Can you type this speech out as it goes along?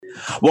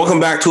Welcome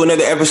back to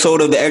another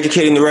episode of the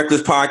Educating the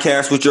Reckless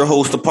podcast with your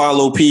host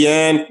Apollo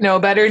PN. No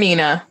better,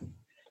 Nina.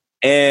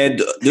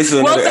 And this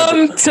is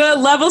welcome to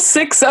level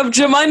 6 of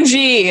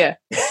Jumanji.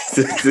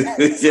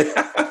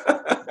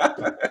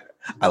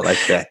 I like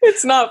that.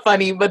 It's not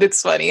funny, but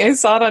it's funny. I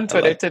saw it on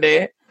Twitter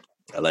today.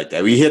 I like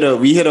that. We're going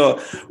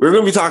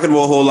to be talking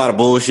about a whole lot of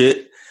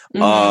bullshit.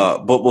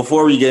 Mm-hmm. But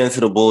before we get into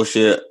the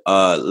bullshit,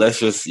 let's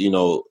just,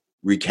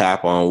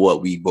 recap on what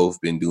we both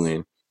been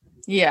doing.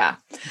 Yeah.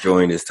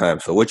 During this time.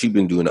 So what you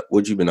been doing?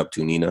 What you been up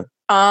to, Nina?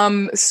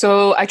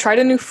 So I tried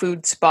a new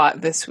food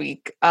spot this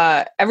week.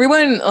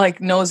 Everyone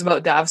knows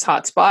about Dav's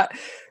Hotspot,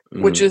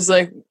 which is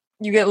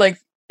you get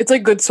it's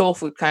like good soul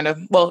food kind of.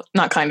 Well,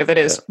 not kind of, it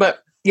is. Yeah.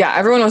 But yeah,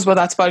 everyone knows about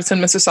that spot. It's in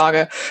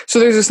Mississauga. So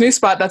there's this new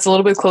spot that's a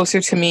little bit closer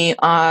to me,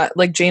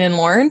 like Jane and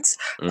Lawrence,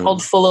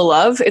 called Full of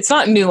Love. It's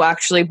not new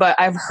actually, but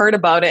I've heard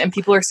about it and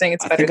people are saying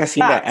it's better.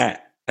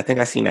 I think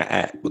I seen that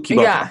ad. But keep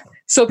yeah. on.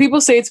 So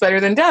people say it's better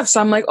than Dav's. So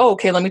I'm like, oh,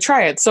 okay, let me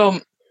try it. So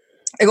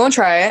I go and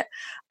try it.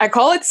 I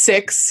call it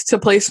 6 to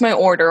place my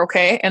order,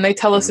 okay? And they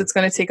tell us it's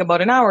going to take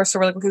about an hour. So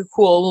we're like, okay,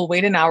 cool. We'll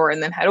wait an hour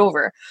and then head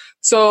over.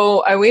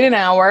 So I wait an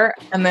hour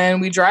and then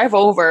we drive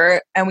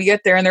over and we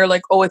get there and they're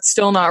like, oh, it's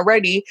still not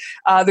ready.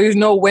 There's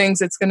no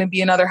wings. It's going to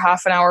be another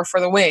half an hour for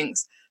the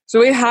wings. So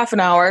we wait half an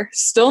hour,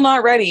 still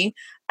not ready.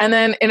 And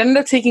then it ended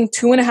up taking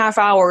 2.5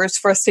 hours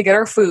for us to get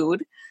our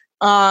food.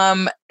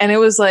 And it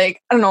was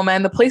like, I don't know,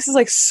 man, the place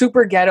is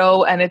super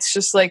ghetto and it's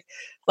just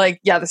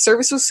yeah, the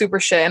service was super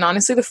shit. And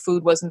honestly, the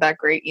food wasn't that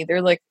great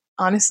either.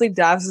 Honestly,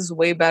 Dav's is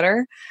way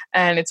better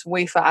and it's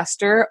way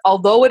faster.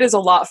 Although it is a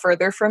lot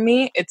further from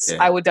me,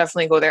 I would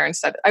definitely go there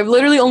instead. I've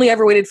literally only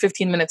ever waited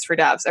 15 minutes for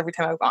Dav's every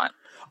time I've gone.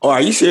 Oh,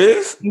 are you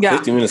serious? Yeah.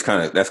 15 minutes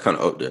that's kind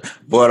of up there.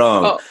 But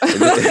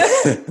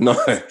no,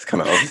 it's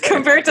kind of up there.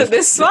 Compared to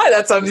this spot,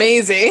 that's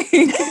amazing.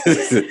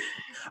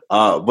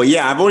 But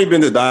yeah, I've only been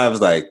to Dav's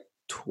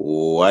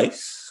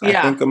twice,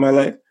 I think, in my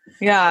life.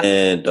 Yeah.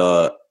 And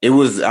I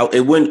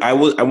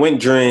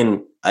went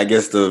during, I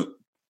guess, the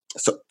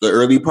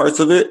early parts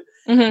of it.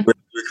 Mm-hmm.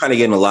 We're kind of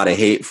getting a lot of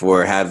hate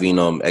for having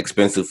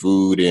expensive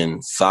food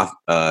and soft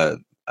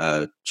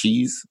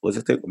cheese. What's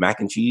it?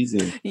 Mac and cheese.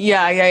 And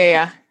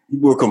yeah.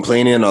 People were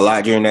complaining a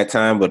lot during that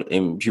time, but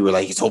people were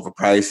like, it's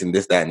overpriced and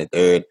this, that, and the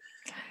third.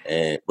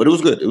 But it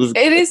was good.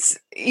 It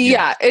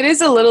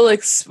is a little,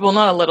 well,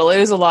 not a little, it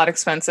is a lot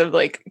expensive.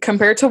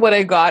 Compared to what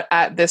I got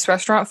at this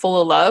restaurant,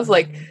 Full of Love,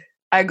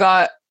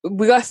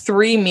 we got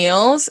 3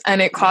 meals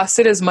and it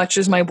costed as much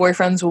as my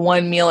boyfriend's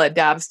 1 meal at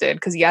Dav's did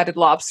because he added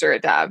lobster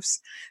at Dav's.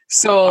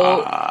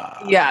 So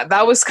yeah,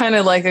 that was kind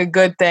of a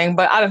good thing,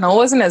 but I don't know, it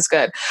wasn't as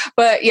good.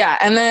 But yeah,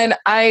 and then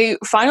I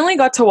finally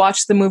got to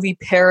watch the movie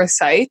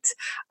Parasite,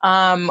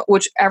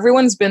 which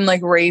everyone's been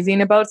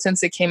raving about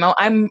since it came out.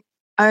 I'm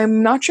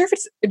not sure if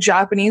it's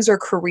Japanese or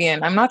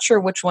Korean. I'm not sure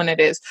which one it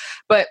is,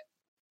 but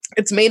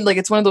it's made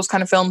it's one of those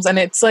kind of films. And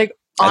it's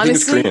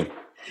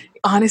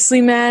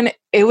honestly, man,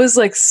 it was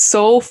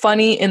so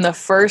funny in the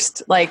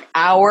first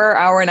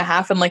hour and a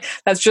half. And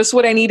that's just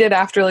what I needed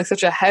after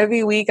such a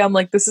heavy week. I'm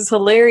this is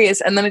hilarious.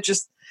 And then it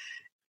just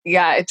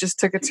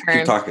took a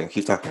turn.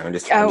 Keep talking. I'm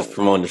just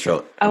promoting the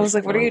show. I was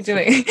like, what are you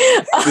doing?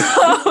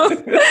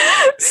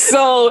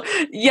 So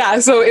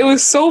it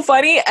was so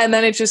funny. And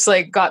then it just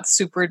got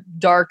super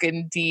dark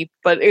and deep,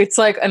 but it's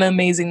an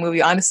amazing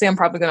movie. Honestly, I'm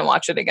probably going to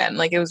watch it again.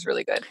 It was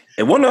really good.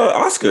 It won an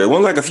Oscar. It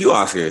won a few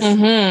Oscars.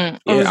 Mm-hmm.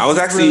 Yeah, I was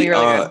actually,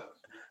 really good.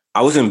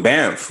 I was in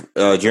Banff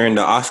during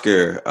the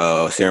Oscar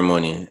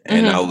ceremony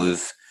and I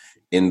was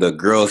in the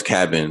girls'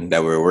 cabin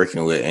that we were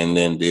working with. And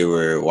then they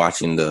were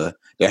watching they're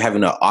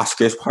having an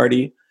Oscars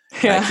party.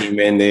 Yeah. I came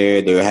in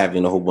there. They were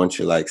having a whole bunch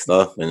of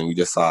stuff, and we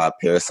just saw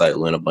Parasite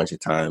win a bunch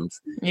of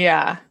times.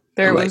 Yeah,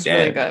 it was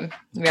really good.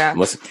 Yeah,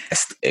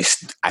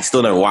 I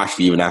still never watched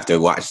it even after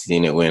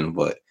seeing it win.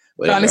 But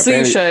honestly,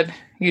 you should.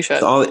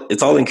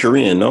 It's all in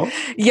Korean, no?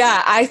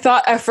 Yeah, I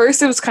thought at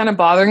first it was kind of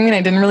bothering me, and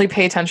I didn't really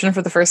pay attention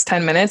for the first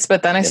 10 minutes.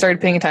 But then I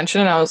started paying attention,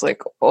 and I was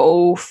like,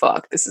 "Oh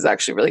fuck, this is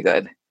actually really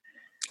good."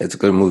 It's a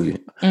good movie,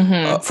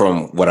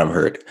 from what I've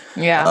heard.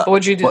 Yeah, but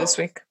what'd you do this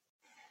week?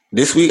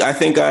 This week, I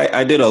think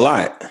I did a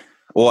lot.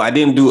 Well, I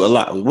didn't do a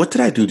lot. What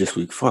did I do this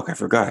week? Fuck, I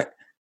forgot.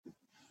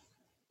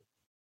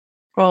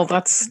 Well,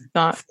 that's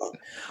not.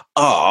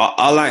 Oh,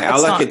 I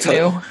like it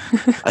too.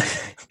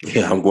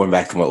 Yeah, I'm going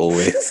back to my old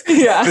ways.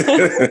 Yeah.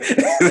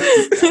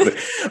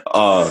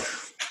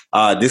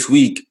 This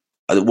week,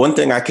 one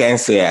thing I can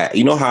say,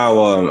 you know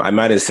how I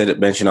might have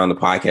mentioned on the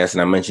podcast,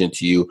 and I mentioned it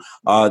to you.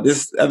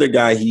 This other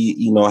guy,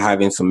 he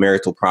having some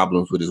marital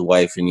problems with his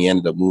wife, and he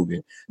ended up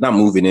not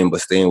moving in,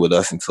 but staying with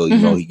us until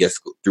he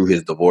gets through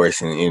his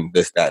divorce and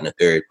this, that, and the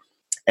third.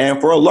 And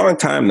for a long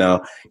time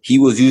now, he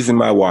was using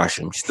my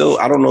washroom. Still,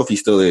 I don't know if he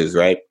still is,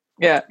 right?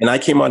 Yeah. And I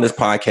came on this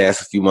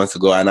podcast a few months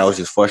ago, and I was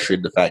just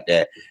frustrated the fact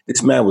that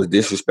this man was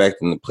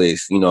disrespecting the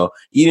place. He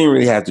didn't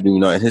really have to do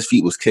nothing. His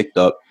feet was kicked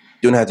up.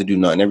 Didn't have to do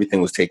nothing. Everything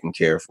was taken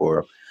care of for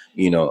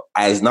him.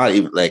 It's not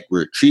even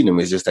we're treating him.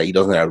 It's just that he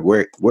doesn't have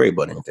to worry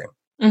about anything.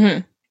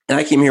 Mm-hmm. And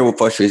I came here with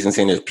frustration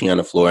saying there's pee on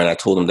the floor, and I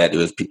told him that there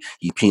was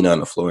he peeing on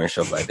the floor and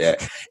stuff like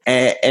that.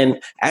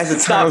 And as the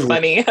It's times not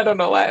funny. I don't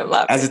know why I'm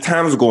laughing. As the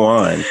times go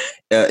on,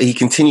 he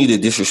continued to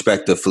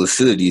disrespect the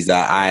facilities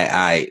that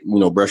I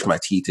brush my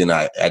teeth in,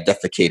 I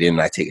defecate in,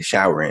 and I take a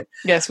shower in.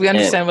 Yes, we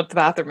understand what the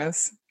bathroom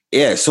is.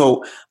 Yeah,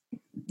 so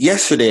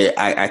yesterday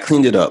I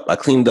cleaned it up. I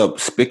cleaned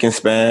up spick and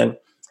span,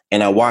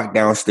 and I walked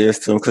downstairs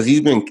to him because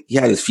he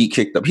had his feet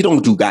kicked up. He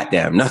don't do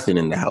goddamn nothing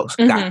in the house.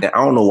 Mm-hmm. Goddamn,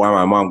 I don't know why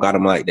my mom got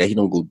him like that. He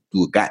don't go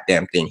do a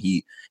goddamn thing.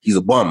 He's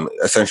a bum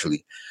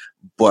essentially.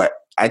 But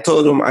I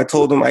told him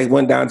I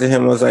went down to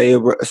him and was like, hey,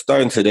 bro,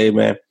 starting today,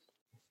 man,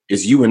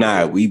 it's you and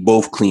I. We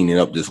both cleaning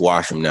up this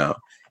washroom now.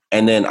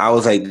 And then I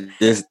was like,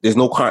 there's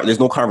no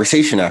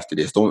conversation after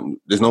this.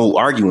 There's no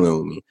arguing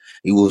with me.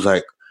 He was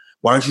like,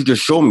 why don't you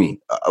just show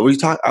me? What are you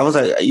talking? I was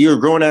like, you're a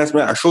grown ass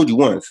man. I showed you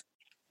once.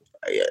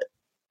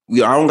 I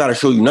don't got to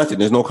show you nothing.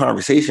 There's no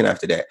conversation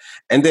after that.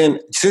 And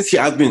then since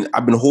I've been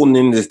holding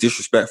in this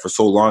disrespect for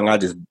so long, I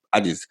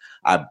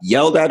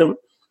yelled at him.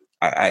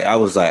 I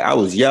was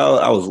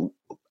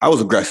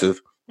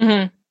aggressive.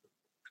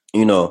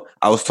 Mm-hmm.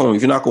 I was telling him,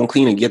 if you're not going to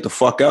clean it, get the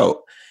fuck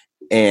out.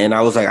 And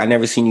I was like, I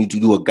never seen you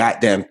do a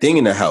goddamn thing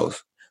in the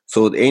house.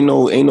 So there ain't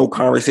no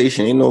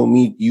conversation. Ain't no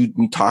me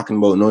talking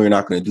about, no, you're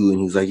not going to do it. And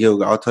he was like,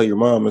 yo, I'll tell your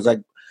mom. I was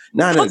like,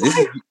 nah,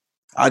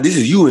 this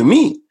is you and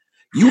me.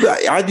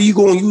 Either you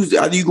going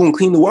to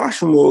clean the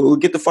washroom or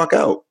get the fuck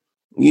out.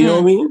 You know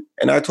what I mean?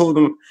 And I told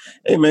him,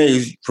 hey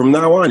man, from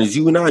now on, it's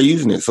you and I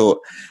using it.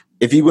 So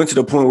if he went to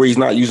the point where he's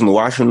not using the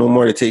washroom no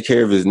more to take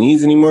care of his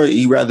needs anymore,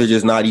 he'd rather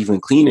just not even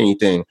clean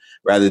anything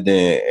rather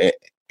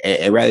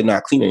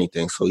not clean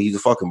anything. So he's a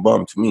fucking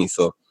bum to me.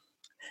 So,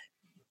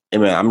 hey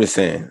man, I'm just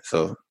saying.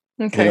 So,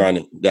 okay,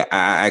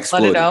 I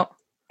exploded. Let it out.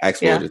 I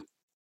exploded.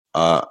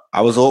 Yeah.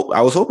 I was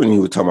hoping he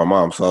would tell my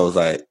mom. So I was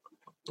like,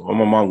 what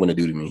my mom gonna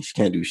do to me? She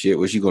can't do shit.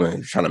 What's she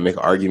gonna try to make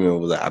an argument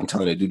with? Like, I'm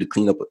telling her to do the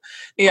cleanup.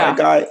 Yeah, my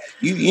guy,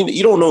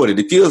 you don't know what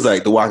it feels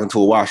like to walk into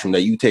a washroom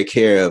that you take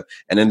care of,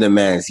 and then the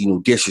man's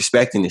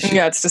disrespecting the shit.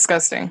 Yeah, it's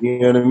disgusting. You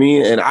know what I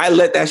mean? And I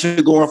let that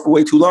shit go on for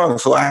way too long.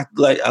 So I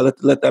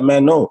let that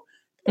man know.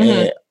 Mm-hmm.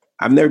 And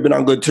I've never been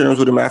on good terms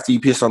with him after he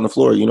pissed on the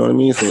floor. You know what I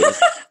mean? So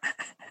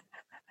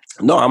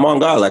no, I'm on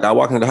God. Like I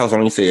walk into the house, I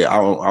only say I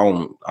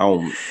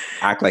don't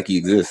act like he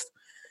exists.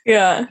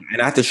 Yeah.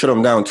 And I had to shut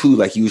him down too.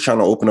 Like he was trying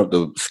to open up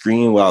the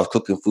screen while I was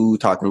cooking food,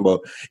 talking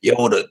about,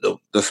 yo,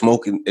 the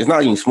smoking. It's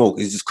not even smoke.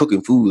 It's just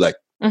cooking food. Like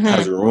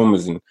has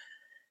aromas, and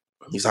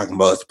he's talking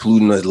about it's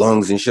polluting his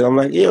lungs and shit. I'm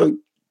like, yo,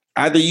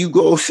 either you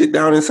go sit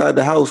down inside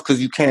the house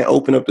because you can't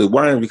open up the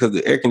blinds because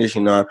the air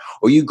conditioning on,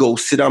 or you go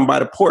sit down by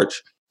the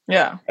porch.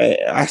 Yeah.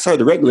 I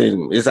started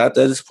regulating him. It's at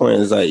this point,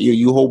 it's like,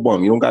 you whole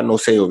bum. You don't got no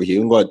say over here.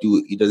 You don't got to do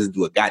it. He doesn't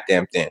do a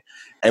goddamn thing.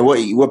 And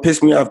what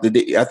pissed me off the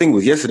day, I think it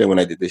was yesterday when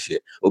I did this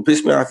shit. What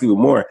pissed me off even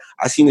more,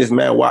 I seen this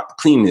man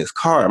cleaning his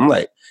car. I'm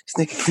like,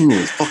 this nigga cleaning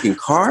his fucking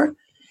car?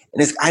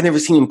 And I never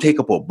seen him take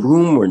up a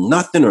broom or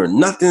nothing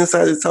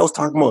inside his house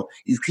talking about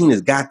he's cleaning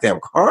his goddamn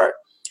car.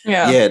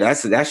 Yeah,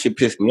 that shit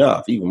pissed me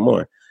off even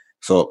more.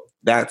 So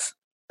that's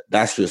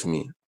just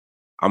me.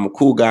 I'm a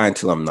cool guy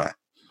until I'm not.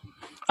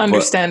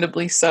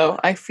 Understandably so.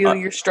 I feel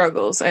your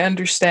struggles. I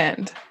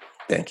understand.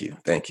 Thank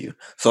you.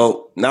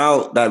 So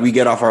now that we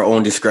get off our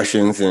own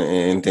discretions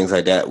and things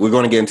like that, we're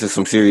going to get into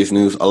some serious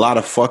news. A lot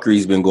of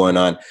fuckery's been going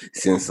on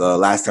since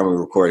last time we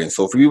were recording.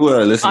 So for people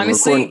that are listening,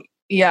 honestly,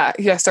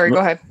 sorry, go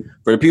ahead.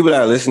 For the people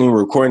that are listening,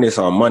 we're recording this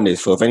on Monday.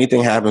 So if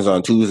anything happens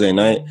on Tuesday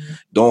night,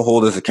 don't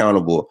hold us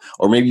accountable.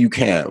 Or maybe you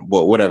can,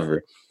 but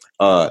whatever.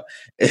 I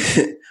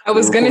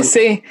was going to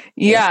say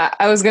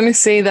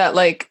that,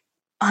 like,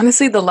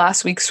 honestly, the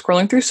last week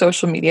scrolling through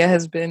social media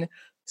has been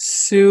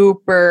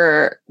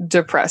super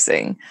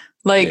depressing.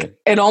 Like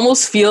it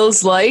almost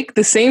feels like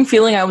the same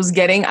feeling I was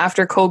getting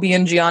after Kobe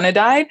and Gianna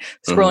died,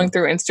 scrolling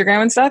through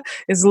Instagram and stuff,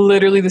 is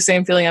literally the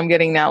same feeling I'm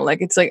getting now.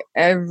 Like it's like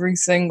every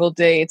single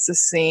day it's the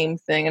same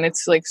thing, and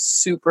it's like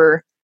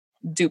super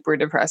duper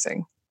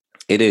depressing.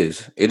 It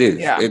is.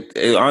 Yeah.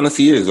 It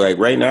honestly is. Like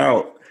right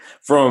now,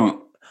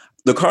 from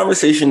the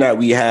conversation that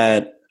we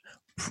had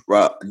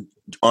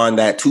on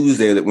that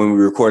Tuesday that when we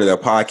recorded our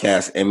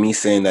podcast, and me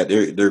saying that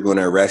they're going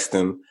to arrest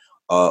him.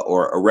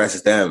 Or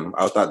arrest them.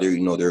 I thought they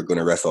were going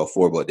to arrest all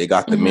four, but they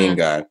got the main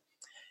guy.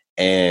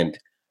 And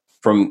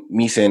from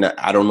me saying that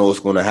I don't know what's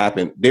going to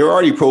happen, they were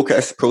already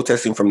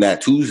protesting from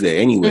that Tuesday,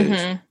 anyways.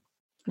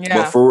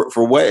 Yeah. But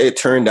for what it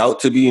turned out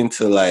to be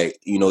into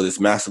this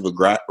massive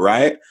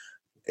riot,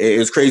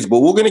 it's crazy.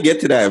 But we're going to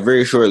get to that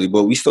very shortly.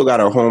 But we still got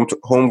our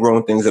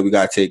homegrown things that we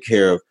got to take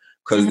care of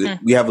because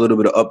we have a little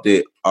bit of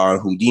update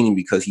on Houdini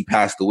because he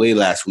passed away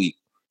last week.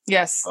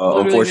 Yes,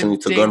 unfortunately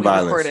to gun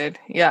violence. Recorded.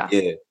 Yeah.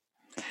 It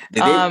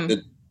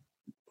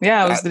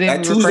was the day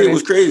that Tuesday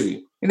was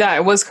crazy. Yeah,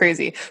 it was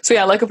crazy. So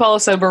yeah, like Apollo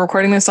said, we're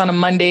recording this on a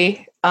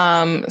Monday.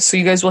 So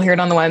you guys will hear it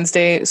on the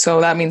Wednesday.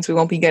 So that means we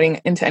won't be getting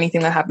into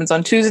anything that happens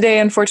on Tuesday,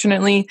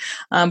 unfortunately.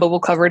 But we'll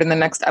cover it in the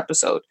next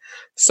episode.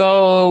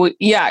 So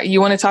yeah, you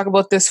want to talk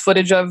about this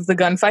footage of the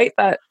gunfight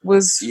that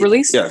was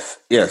released? Yes.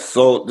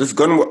 So this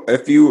gun,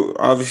 if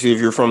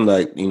you're from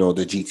like, the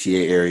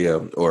GTA area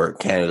or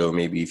Canada, or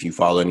maybe if you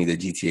follow any of the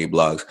GTA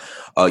blogs,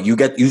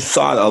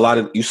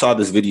 you saw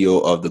this video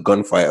of the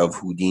gunfight of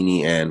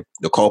Houdini and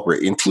the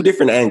culprit in two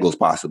different angles,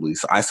 possibly.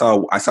 So I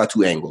saw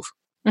two angles.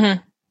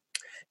 Mm-hmm.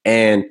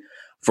 And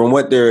from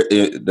what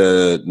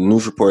the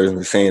news reporters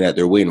were saying, that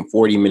they're waiting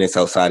 40 minutes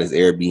outside his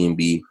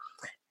Airbnb,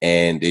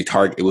 and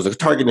it was a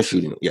targeted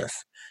shooting.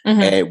 Yes.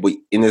 Mm-hmm. And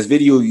in this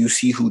video, you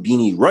see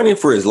Houdini running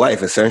for his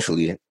life,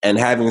 essentially, and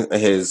having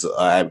his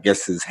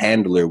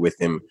handler with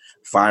him,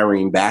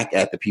 firing back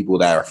at the people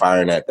that are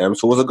firing at them.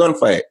 So it was a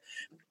gunfight.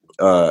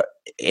 And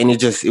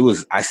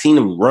I seen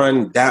him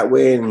run that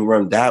way and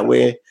run that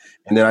way.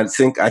 And then I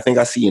think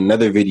I see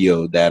another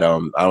video that, I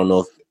don't know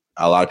if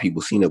a lot of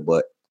people seen it,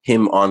 but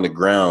him on the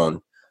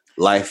ground,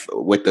 life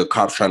with the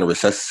cops trying to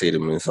resuscitate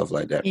him and stuff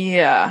like that.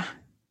 Yeah.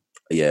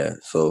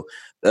 So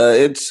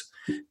if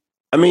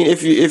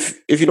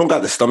you don't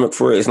got the stomach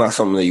for it, it's not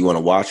something that you want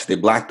to watch. They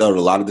blacked out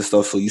a lot of the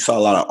stuff, so you saw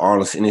a lot of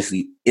honest,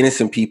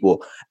 innocent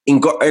people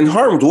in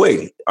harm's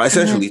way,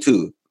 essentially,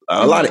 too.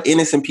 A lot of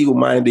innocent people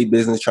minding their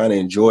business, trying to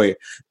enjoy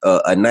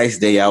a nice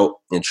day out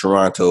in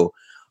Toronto,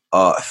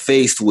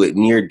 faced with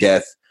near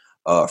death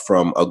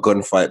from a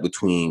gunfight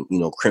between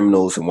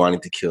criminals and wanting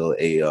to kill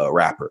a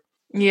rapper.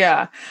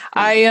 Yeah,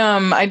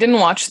 I didn't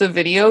watch the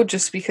video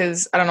just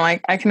because I don't know.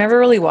 I can never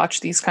really watch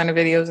these kind of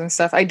videos and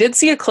stuff. I did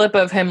see a clip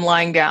of him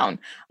lying down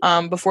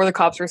before the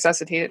cops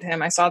resuscitated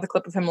him. I saw the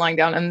clip of him lying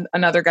down and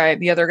the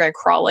other guy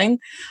crawling.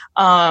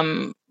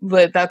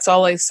 But that's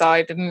all I saw.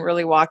 I didn't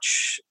really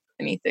watch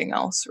anything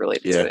else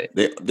related to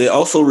it. They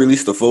also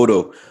released a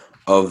photo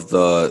of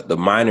the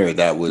minor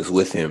that was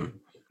with him.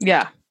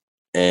 Yeah.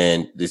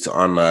 And it's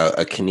on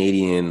a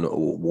Canadian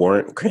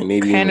warrant,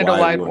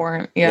 Canada-wide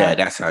warrant. Yeah,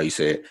 that's how you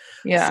say it.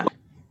 Yeah. So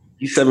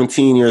he's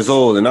 17 years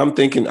old, and I'm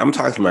talking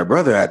to my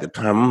brother at the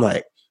time. I'm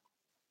like,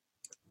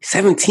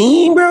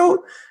 17, bro?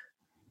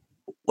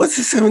 What's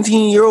a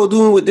 17-year-old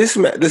doing with this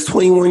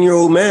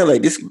 21-year-old man?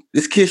 Like,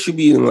 this kid should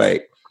be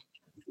like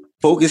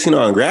focusing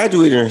on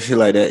graduating and shit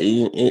like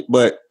that.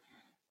 But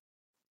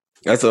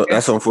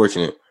that's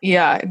unfortunate.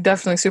 Yeah,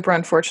 definitely super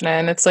unfortunate.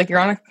 And it's like you're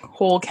on a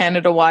whole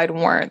Canada-wide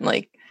warrant,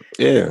 like.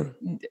 Yeah,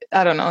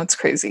 I don't know. It's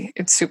crazy.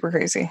 It's super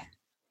crazy.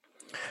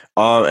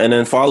 And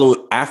then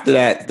follow after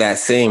that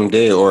same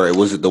day, or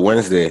was it the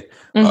Wednesday?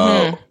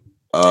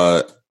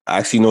 I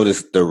actually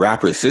noticed the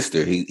rapper's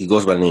sister. He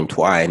goes by the name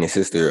Twy, and his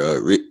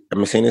sister.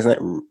 Am I saying his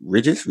name?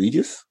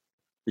 Regis?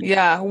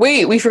 Yeah.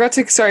 Wait, we forgot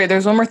to. Sorry,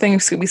 there's one more thing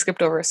we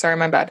skipped over. Sorry,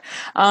 my bad.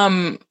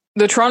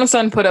 The Toronto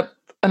Sun put up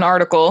an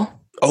article.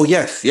 Oh,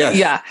 yes.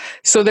 Yeah.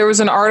 So there was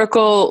an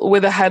article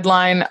with a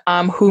headline,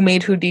 Who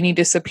Made Houdini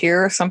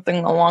Disappear?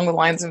 Something along the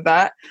lines of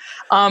that.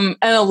 And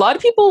a lot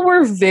of people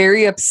were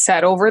very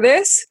upset over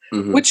this,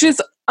 which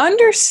is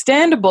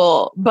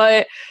understandable.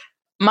 But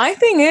my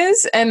thing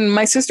is, and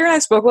my sister and I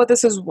spoke about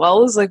this as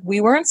well, is like we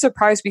weren't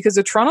surprised because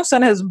the Toronto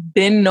Sun has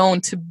been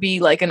known to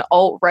be like an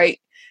alt-right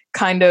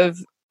kind of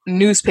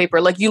newspaper.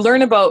 Like you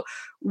learn about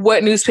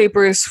what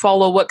newspapers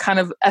follow, what kind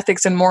of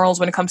ethics and morals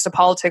when it comes to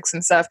politics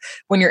and stuff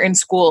when you're in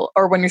school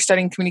or when you're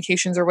studying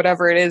communications or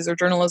whatever it is, or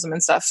journalism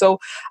and stuff. So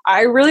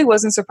I really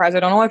wasn't surprised. I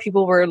don't know why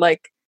people were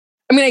like,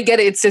 I mean, I get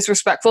it, it's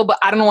disrespectful, but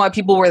I don't know why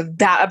people were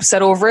that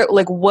upset over it.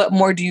 Like, what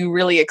more do you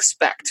really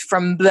expect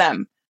from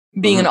them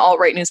being an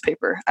alt-right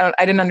newspaper? I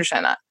didn't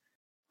understand that.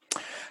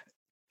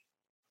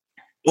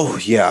 Oh,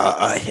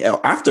 yeah.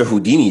 After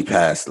Houdini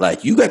passed,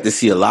 like, you got to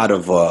see a lot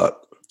of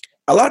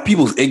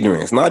people's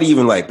ignorance, not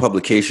even like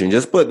publication,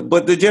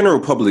 but the general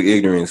public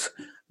ignorance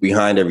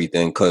behind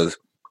everything. Because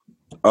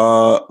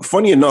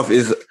funny enough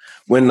is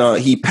when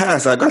he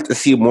passed, I got to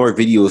see more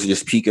videos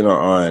just peeking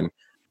on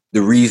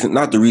the reason,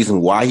 not the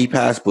reason why he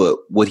passed, but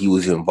what he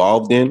was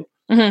involved in,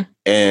 and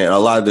a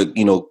lot of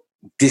the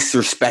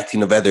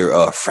disrespecting of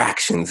other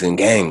fractions and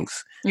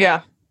gangs.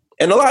 Yeah,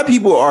 and a lot of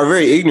people are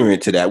very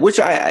ignorant to that, which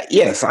I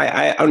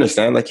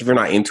understand. Like if you're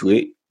not into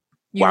it,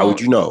 why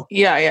would you know?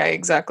 Yeah,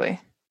 exactly.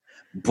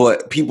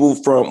 But people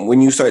from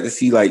when you start to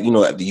see like, the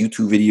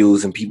YouTube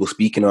videos and people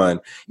speaking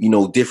on,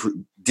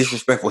 different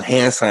disrespectful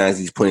hand signs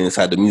he's putting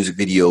inside the music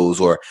videos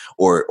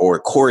or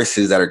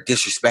choruses that are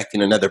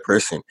disrespecting another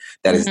person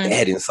that is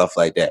dead and stuff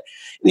like that.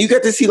 And you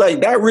get to see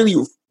like that really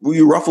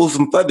ruffles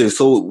some feathers.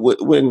 So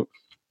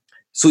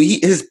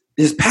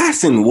his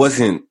passing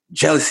wasn't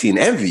jealousy and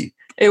envy.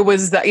 It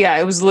was that. Yeah,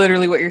 it was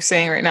literally what you're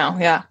saying right now.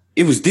 Yeah.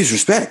 It was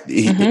disrespect.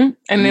 And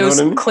it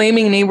was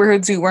claiming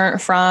neighborhoods you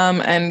weren't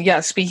from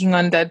and speaking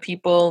on dead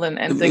people and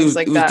things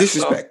like that. It was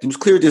disrespect. So. It was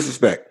clear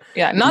disrespect.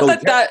 Yeah. Not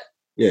that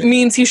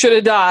means he should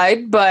have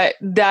died, but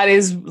that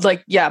is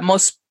like,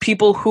 most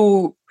people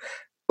who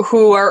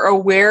are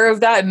aware of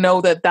that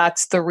know that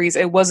that's the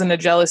reason. It wasn't a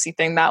jealousy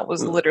thing. That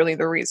was literally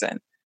the reason.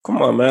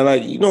 Come on, man.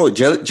 Like, you know what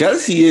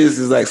jealousy is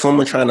like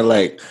someone trying to,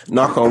 like,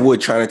 knock on wood,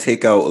 trying to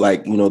take out,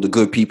 like, you know, the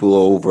good people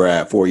over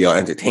at For Your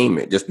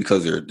Entertainment just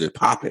because they're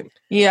popping.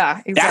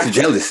 Yeah, exactly. That's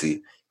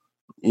jealousy.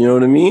 You know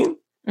what I mean?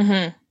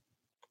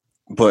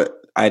 Mm-hmm. But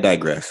I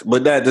digress.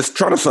 But that this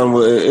Toronto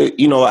Sun,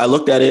 you know, I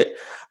looked at it.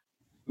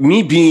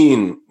 Me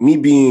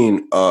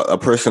being a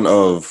person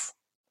of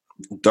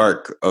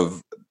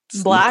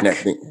black.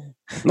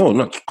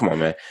 No, come on,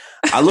 man.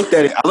 I looked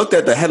at it. I looked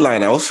at the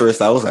headline. I was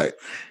like,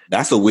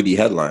 that's a witty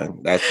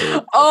headline. I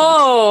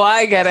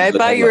get it. I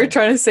thought you were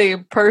trying to say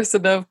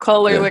person of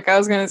color. Yeah. Like I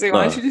was going to say,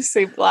 why don't you just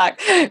say black?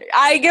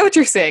 I get what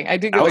you're saying. I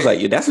do. I was like,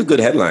 yeah, that's a good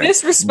headline.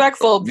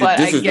 Disrespectful, but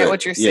I get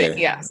what you're saying.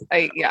 Yeah.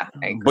 Yes,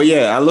 but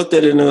yeah, I looked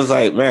at it and it was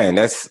like, man,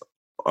 that's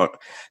not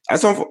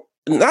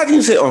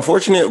even say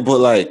unfortunate, but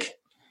like,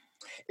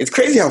 it's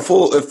crazy how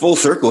full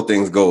circle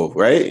things go,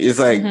 right? It's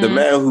like the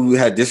man who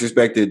had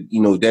disrespected,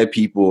 you know, dead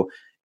people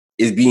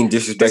is being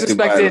disrespected.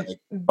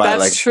 By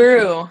that's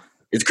true.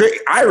 It's great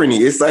irony.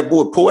 It's like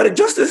poetic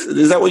justice.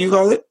 Is that what you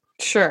call it?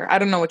 Sure. I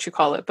don't know what you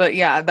call it, but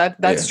yeah,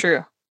 that's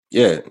true.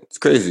 Yeah, it's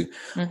crazy.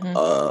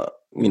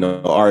 You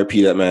know,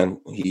 R.I.P. that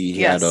man. He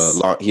had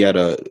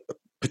a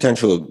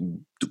potential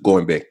of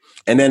going big.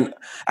 And then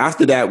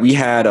after that, we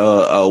had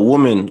a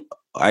woman,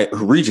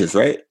 Regis,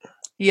 right?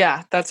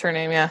 Yeah, that's her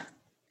name. Yeah.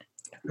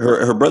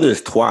 Her brother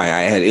is Twy.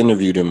 I had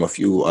interviewed him a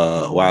few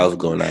whiles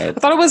ago, and I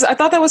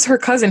thought that was her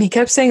cousin. He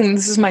kept saying,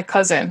 "This is my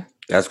cousin."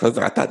 That's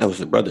cousin. I thought that was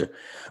her brother.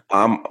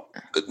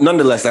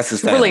 Nonetheless, that's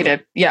his family.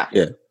 Related. Yeah.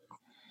 Yeah.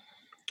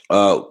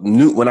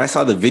 When I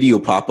saw the video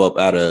pop up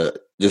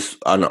just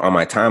on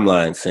my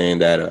timeline saying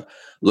that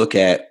look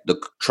at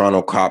the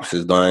Toronto cops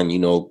has done, you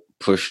know,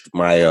 pushed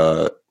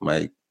my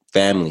my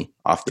family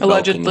off the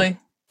allegedly. Balcony.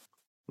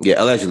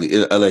 Yeah,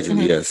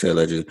 allegedly. Yes,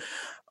 allegedly.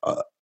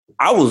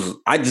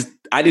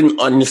 I didn't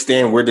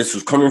understand where this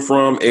was coming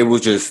from. It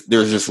was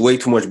there's just way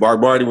too much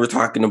barbarity. We're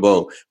talking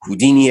about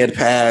Houdini had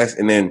passed,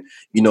 and then,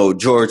 you know,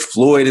 George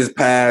Floyd has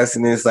passed,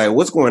 and it's like,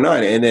 what's going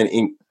on? And then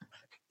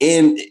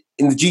in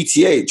the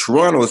GTA,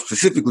 Toronto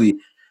specifically,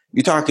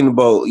 you're talking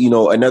about, you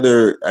know,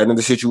 another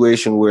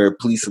situation where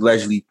police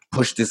allegedly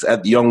pushed this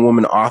young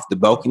woman off the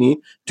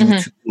balcony due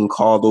to being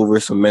called over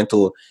some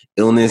mental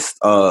illness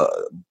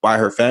by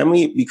her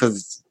family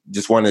because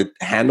just wanted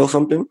to handle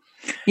something.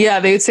 Yeah,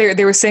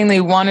 they were saying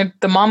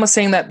the mom was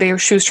saying that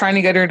she was trying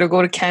to get her to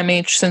go to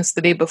CAMH since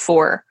the day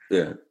before.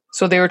 Yeah.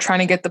 So they were trying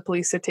to get the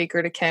police to take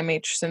her to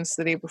CAMH since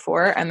the day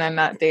before, and then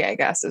that day, I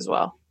guess, as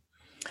well.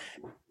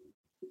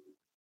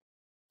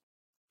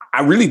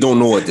 I really don't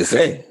know what to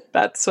say.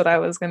 That's what I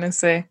was gonna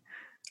say.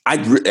 I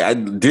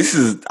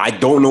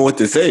don't know what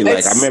to say.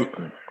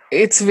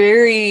 It's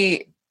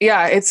very,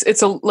 yeah.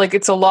 It's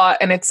a lot,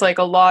 and it's like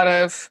a lot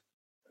of.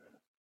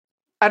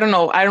 I don't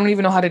know. I don't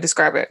even know how to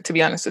describe it, to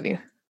be honest with you.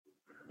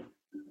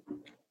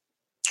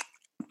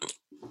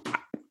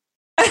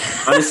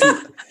 Honestly,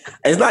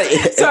 it's not.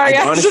 Sorry,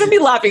 I shouldn't be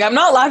laughing. I'm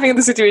not laughing at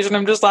the situation.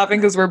 I'm just laughing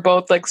because we're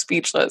both like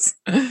speechless.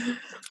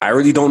 I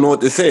really don't know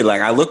what to say.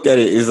 Like, I looked at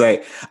it, it's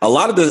like a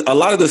lot of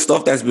the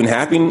stuff that's been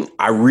happening,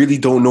 I really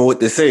don't know what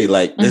to say.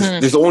 Like,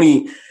 there's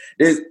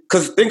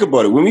because think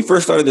about it. When we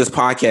first started this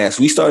podcast,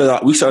 we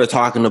started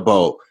talking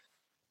about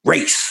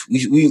race.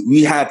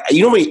 We had,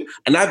 you know,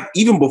 and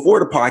even before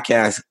the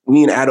podcast,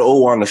 me and Ada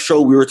O on the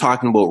show, we were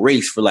talking about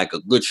race for like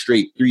a good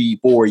straight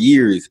 3-4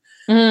 years.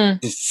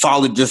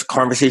 Solid, just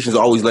conversations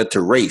always led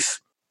to race.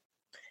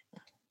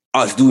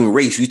 Us doing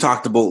race, we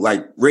talked about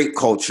like rape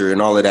culture and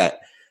all of that.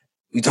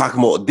 We talking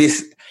about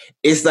this.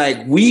 It's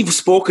like we've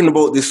spoken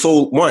about this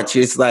so much.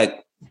 It's like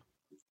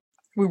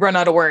we run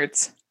out of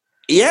words.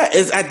 Yeah,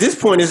 it's at this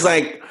point. It's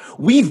like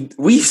we've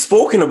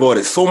spoken about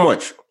it so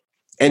much,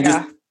 and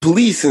just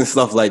police and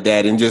stuff like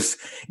that, and just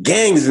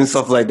gangs and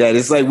stuff like that.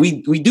 It's like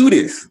we do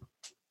this.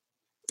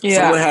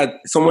 Yeah.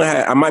 Someone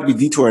had. I might be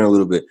detouring a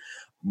little bit,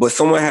 but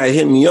someone had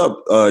hit me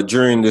up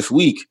during this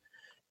week,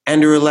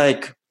 and they were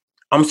like,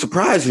 "I'm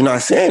surprised you're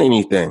not saying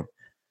anything."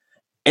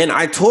 And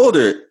I told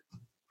her,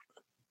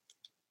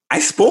 I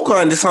spoke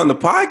on this on the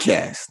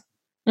podcast.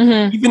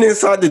 Even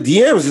inside the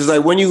DMs, it's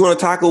like, when are you going to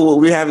tackle what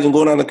we're having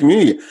going on in the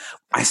community?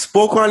 I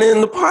spoke on it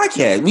in the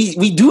podcast.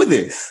 We do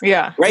this.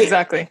 Yeah, right?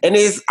 Exactly. And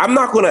I'm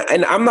not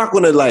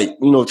gonna like,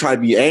 you know, try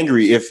to be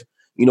angry if,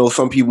 you know,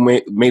 some people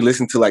may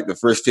listen to like the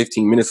first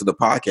 15 minutes of the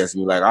podcast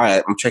and be like, all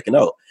right, I'm checking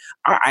out.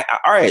 All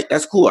right,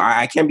 that's cool.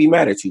 I can't be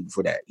mad at you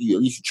for that.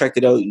 You checked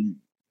it out.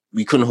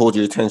 We couldn't hold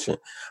your attention.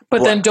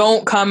 But then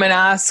don't come and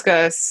ask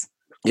us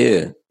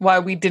why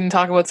we didn't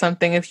talk about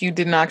something if you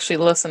didn't actually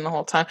listen the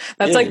whole time.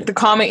 That's like the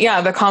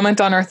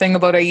comment on our thing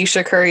about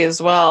Ayesha Curry as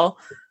well.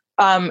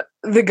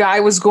 The guy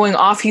was going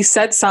off. He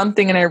said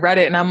something and I read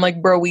it and I'm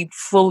like, bro, we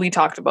fully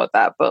talked about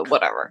that, but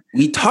whatever.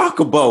 We talk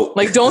about,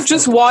 like, don't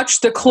just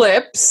watch the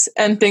clips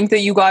and think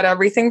that you got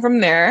everything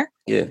from there.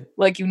 Yeah.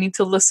 Like, you need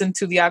to listen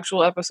to the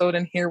actual episode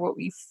and hear what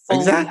we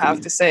fully have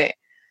to say.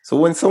 So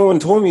when someone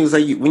told me, it was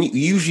like, when you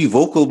usually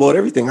vocal about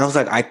everything, I was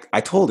like,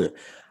 I told her,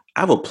 I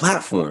have a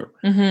platform.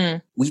 Mm-hmm.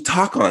 We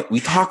talk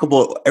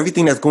about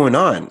everything that's going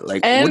on.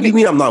 Like, And what do you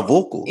mean I'm not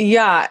vocal?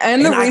 Yeah,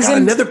 and the I reason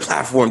got another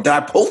platform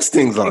that I post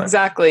things on.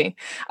 Exactly.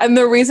 And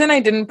the reason I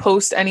didn't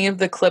post any of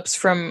the clips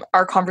from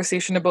our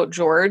conversation about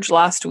George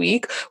last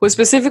week was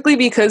specifically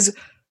because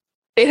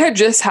it had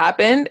just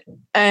happened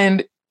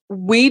and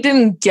we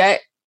didn't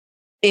get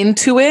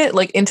into it,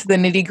 like into the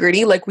nitty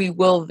gritty, like we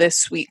will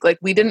this week. Like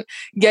we didn't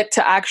get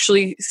to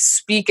actually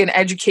speak and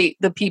educate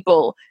the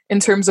people in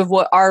terms of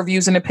what our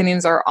views and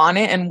opinions are on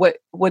it and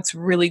what's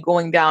really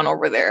going down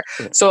over there.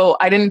 So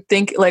I didn't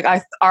think like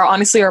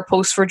honestly our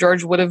post for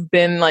George would have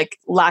been like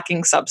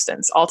lacking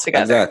substance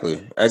altogether.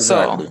 Exactly.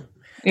 So,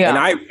 yeah. And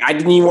I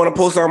didn't even want to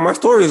post on my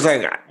stories.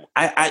 Like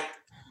I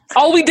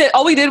all we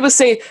did was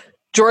say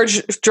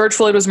George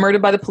Floyd was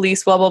murdered by the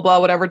police, blah blah blah,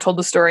 whatever, told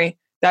the story.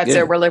 That's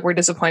it. We're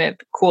disappointed.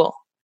 Cool.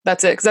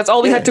 That's it. Because that's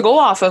all we had to go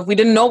off of. We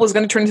didn't know it was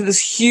going to turn into this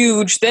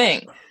huge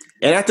thing.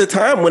 And at the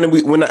time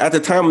when at the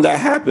time that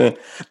happened,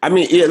 I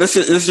mean, let's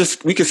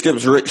just we could skip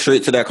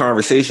straight to that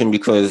conversation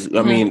because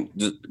I mean,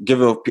 just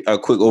give a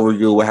quick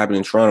overview of what happened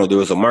in Toronto. There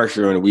was a march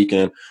during the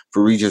weekend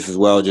for Regis as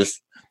well, just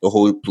the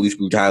whole police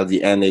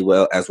brutality, and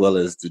as well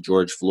as the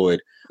George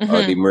Floyd.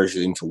 They merged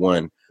it into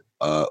one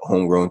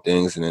homegrown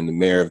things, and then the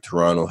mayor of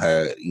Toronto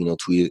had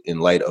tweeted in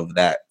light of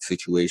that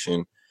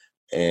situation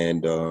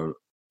and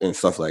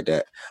stuff like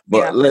that.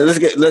 But let's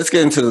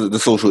get into the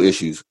social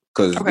issues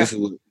because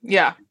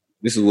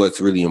this is what's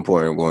really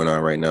important going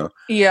on right now.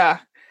 Yeah.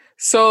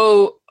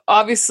 So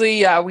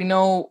obviously, we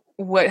know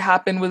what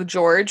happened with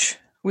George.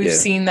 We've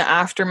seen the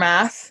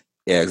aftermath.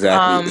 Yeah,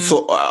 exactly.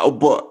 So,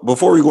 but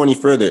before we go any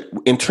further,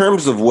 in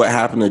terms of what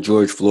happened to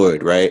George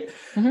Floyd, right?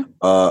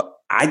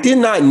 I did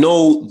not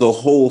know the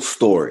whole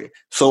story.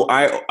 So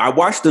I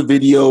watched the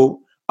video.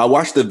 I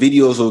watched the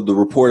videos of the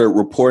reporter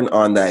reporting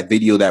on that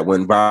video that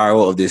went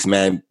viral of this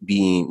man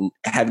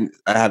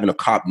having a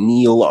cop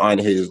kneel on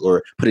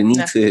or put a knee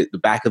to the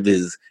back of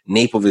his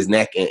nape of his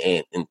neck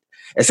and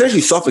essentially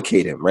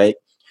suffocate him, right?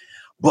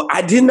 But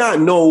I did not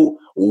know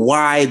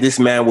why this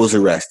man was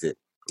arrested,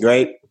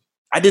 right?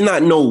 I did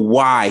not know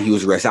why he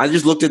was arrested. I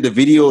just looked at the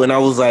video and I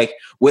was like,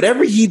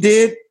 whatever he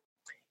did,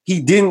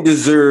 he didn't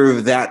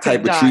deserve that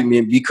type of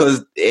treatment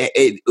because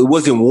it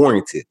wasn't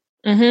warranted.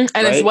 And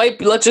it's white.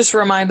 Let's just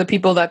remind the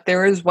people that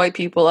there is white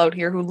people out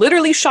here who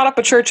literally shot up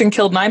a church and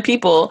killed 9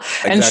 people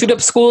and shoot up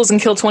schools and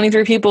kill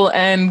 23 people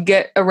and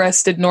get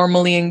arrested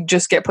normally and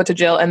just get put to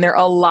jail and they're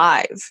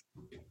alive.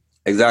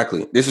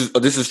 Exactly. This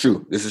is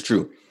true. This is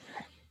true.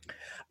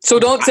 So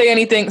don't say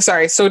anything.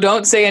 Sorry. So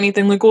don't say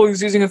anything like, oh,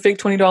 he's using a fake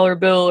 $20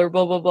 bill or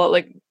blah, blah, blah.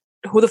 Like,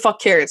 who the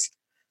fuck cares?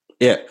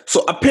 Yeah.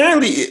 So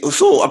apparently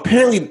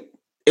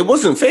it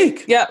wasn't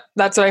fake. Yeah.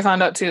 That's what I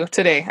found out too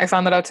today. I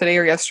found that out today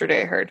or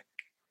yesterday, I heard.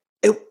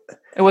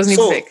 It wasn't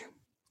even fake.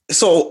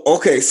 So,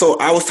 okay. So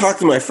I was talking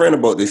to my friend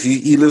about this.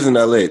 He lives in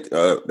LA.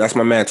 That's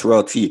my man,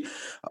 Terrell T.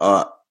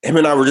 Him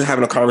and I were just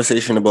having a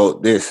conversation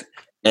about this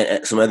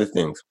and some other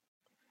things.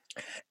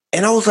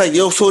 And I was like,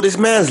 yo, so this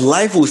man's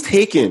life was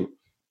taken,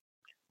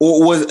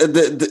 or was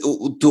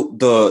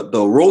the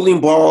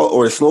rolling ball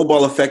or the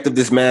snowball effect of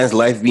this man's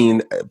life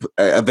being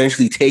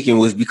eventually taken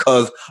was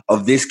because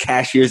of this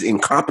cashier's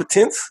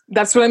incompetence?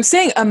 That's what I'm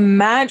saying.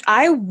 Imagine,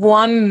 I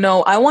want to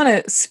know, I want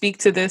to speak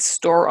to this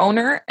store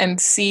owner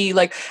and see,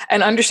 like,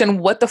 and understand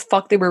what the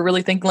fuck they were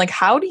really thinking. Like,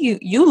 how do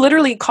you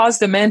literally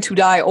caused a man to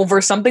die over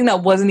something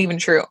that wasn't even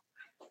true?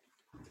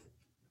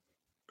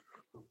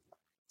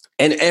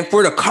 And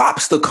for the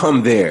cops to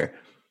come there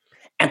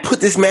and put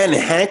this man in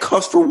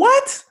handcuffs for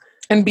what?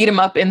 And beat him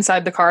up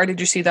inside the car. Did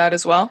you see that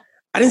as well?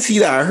 I didn't see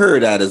that. I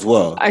heard that as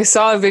well. I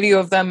saw a video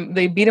of them.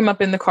 They beat him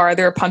up in the car.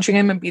 They were punching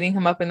him and beating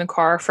him up in the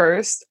car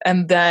first,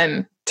 and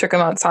then took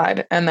him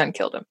outside and then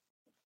killed him.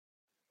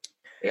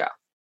 Yeah.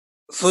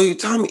 So you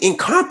tell me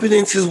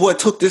incompetence is what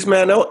took this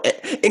man out?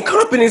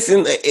 Incompetence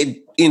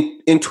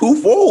in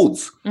two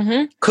folds.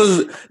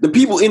 Because the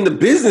people in the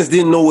business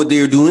didn't know what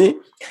they were doing,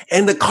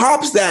 and the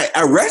cops that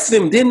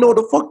arrested him didn't know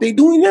the fuck they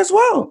doing as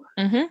well.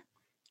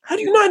 How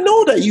do you not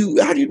know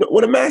that? How do you know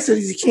when a man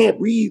says he can't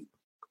breathe?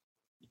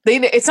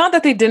 It's not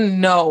that they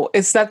didn't know;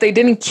 it's that they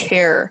didn't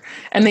care,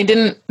 and they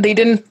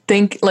didn't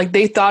think, like,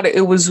 they thought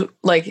it was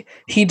like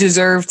he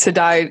deserved to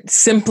die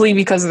simply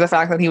because of the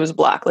fact that he was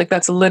black. Like,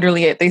 that's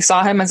literally it. They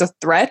saw him as a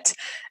threat,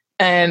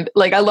 and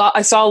like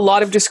I saw a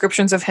lot of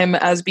descriptions of him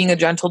as being a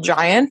gentle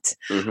giant.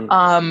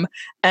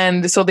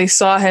 And so they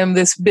saw him,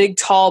 this big,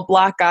 tall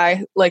black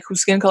guy, like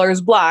whose skin color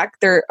is black.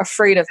 They're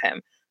afraid of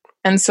him.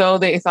 And so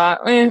they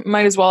thought,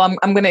 might as well,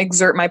 I'm going to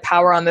exert my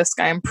power on this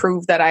guy and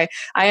prove that I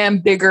am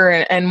bigger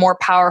and more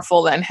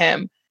powerful than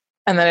him.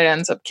 And then it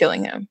ends up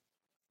killing him.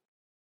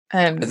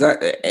 And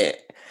exactly.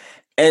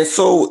 And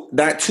so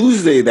that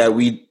Tuesday that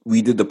we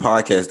did the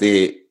podcast,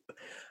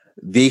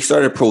 they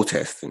started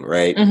protesting,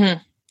 right?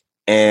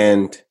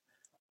 And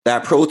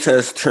that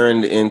protest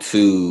turned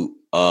into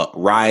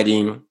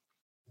rioting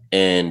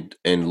and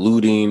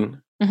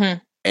looting,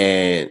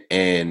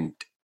 and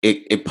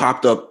it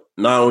popped up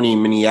not only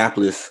in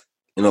Minneapolis,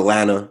 in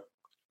Atlanta,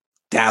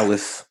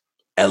 Dallas,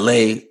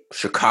 LA,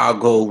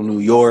 Chicago, New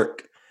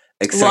York,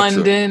 etc.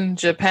 London,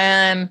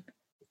 Japan,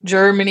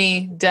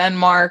 Germany,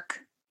 Denmark,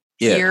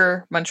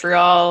 here,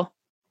 Montreal.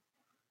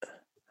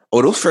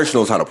 Oh, those French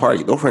knows how to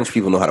party. Those French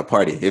people know how to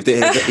party. If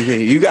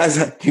you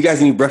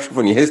guys need brush up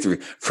on your history,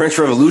 French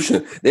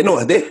Revolution, they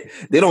don't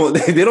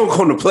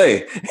come to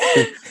play.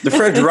 The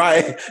French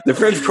riot, the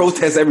French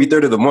protest every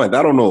third of the month.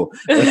 I don't know.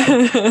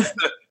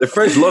 The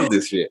French love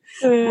this shit.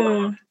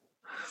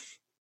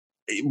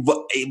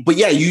 But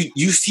yeah,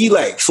 you see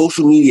like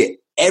social media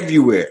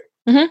everywhere,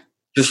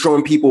 just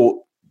showing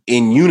people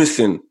in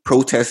unison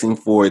protesting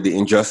for the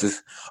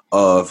injustice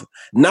of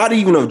not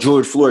even of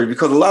George Floyd,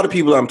 because a lot of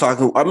people I'm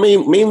talking, I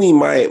mean, mainly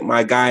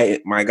my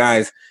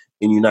guys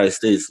in the United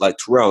States, like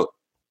Terrell,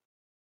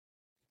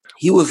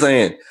 he was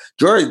saying,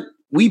 George,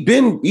 we've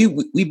been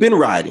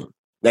rioting.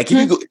 Like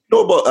if you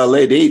know about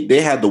LA,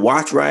 they had the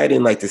Watts riot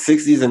in like the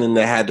 60s, and then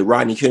they had the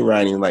Rodney King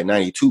riot in like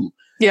 92.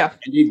 Yeah.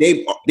 And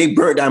they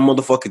burnt that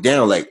motherfucker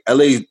down. Like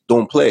LA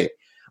don't play.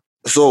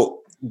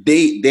 So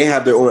they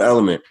have their own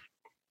element.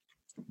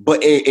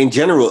 But in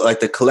general, like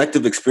the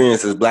collective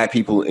experience as Black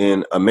people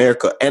in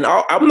America, and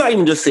I'm not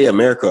even just say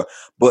America,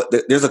 but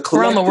there's a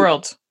collective, around the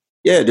world.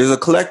 Yeah, there's a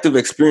collective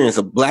experience,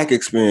 a Black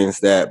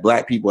experience that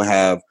Black people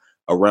have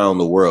around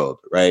the world,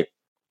 right?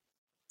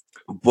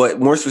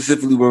 But more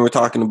specifically, when we're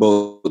talking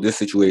about this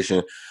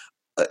situation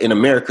in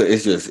America,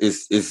 it's just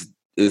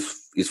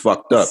it's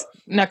fucked up.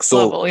 Next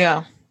level,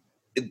 yeah.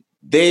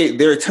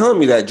 They're telling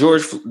me that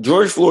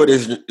George Floyd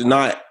is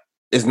not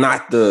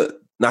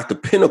the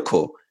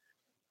pinnacle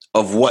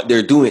of what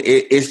they're doing.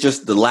 It's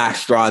just the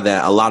last straw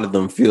that a lot of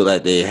them feel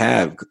that they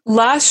have.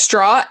 Last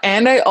straw,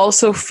 and I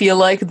also feel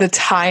like the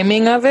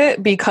timing of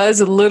it,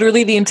 because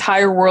literally the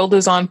entire world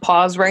is on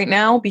pause right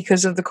now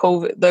because of the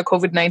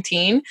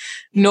COVID-19.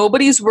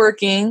 Nobody's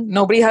working,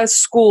 nobody has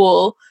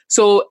school,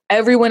 so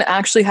everyone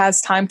actually has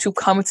time to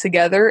come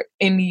together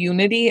in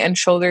unity and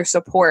show their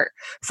support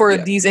for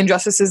these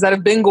injustices that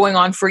have been going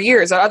on for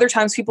years. At other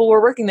times, people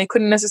were working; they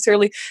couldn't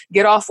necessarily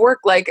get off work,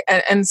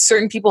 and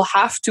certain people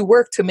have to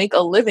work to make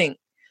a living.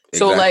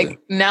 So like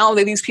now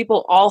that these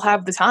people all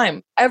have the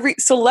time, every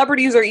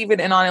celebrities are even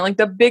in on it. Like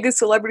the biggest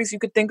celebrities you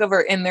could think of are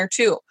in there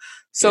too.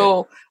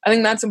 So I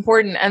think that's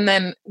important. And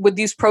then with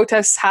these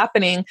protests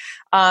happening,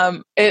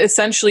 it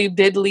essentially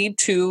did lead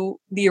to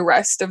the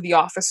arrest of the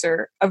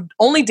officer, of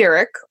only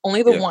Derek,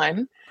 only the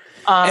one.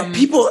 And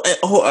people,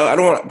 I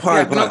don't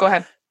want to. No, go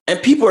ahead. And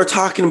people are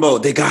talking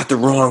about they got the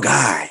wrong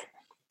guy.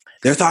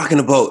 They're talking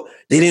about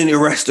they didn't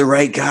arrest the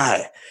right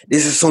guy.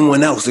 This is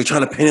someone else. They're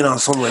trying to pin it on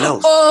someone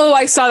else. Oh,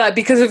 I saw that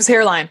because of his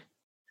hairline.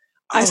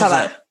 I saw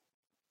that. Like,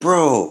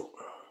 bro,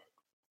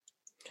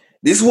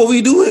 this is what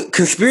we do?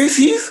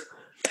 Conspiracies?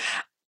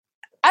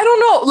 I don't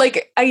know.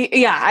 Like,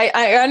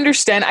 I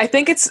understand. I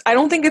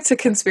don't think it's a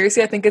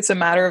conspiracy. I think it's a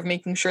matter of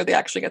making sure they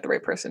actually get the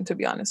right person, to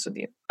be honest with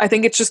you. I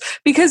think it's just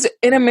because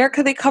in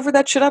America, they cover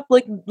that shit up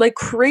like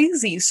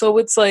crazy. So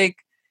it's like,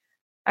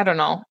 I don't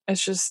know.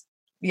 It's just,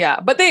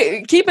 But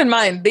they keep in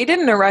mind, they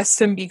didn't arrest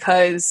him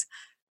because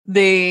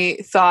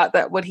they thought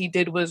that what he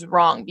did was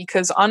wrong,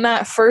 because on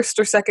that first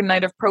or second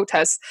night of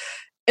protests,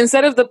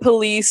 instead of the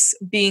police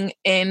being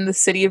in the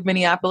city of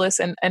Minneapolis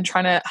and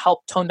trying to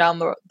help tone down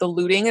the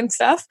looting and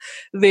stuff,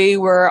 they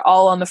were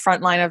all on the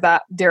front line of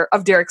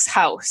Derek's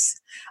house.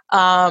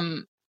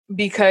 They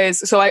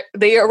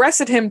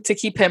arrested him to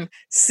keep him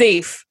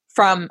safe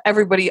from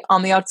everybody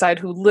on the outside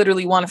who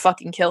literally want to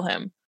fucking kill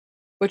him.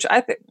 Which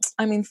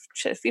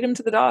shit, feed him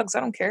to the dogs.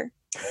 I don't care.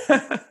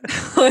 I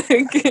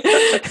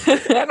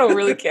don't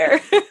really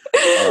care.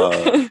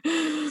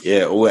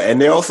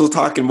 And they're also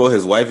talking about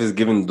his wife is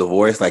giving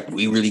divorce. Like,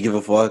 we really give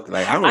a fuck?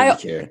 Like, I don't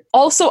really care.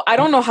 Also, I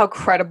don't know how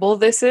credible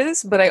this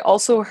is, but I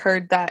also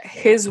heard that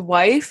his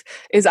wife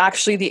is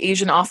actually the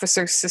Asian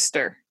officer's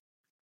sister.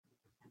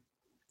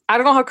 I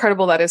don't know how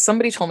credible that is.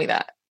 Somebody told me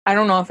that. I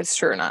don't know if it's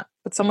true or not,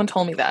 but someone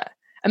told me that.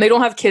 And they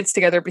don't have kids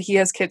together, but he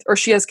has kids, or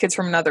she has kids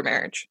from another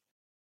marriage.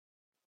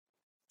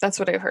 That's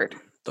what I heard.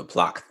 The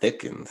plot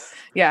thickens.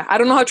 Yeah, I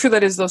don't know how true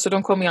that is, though, so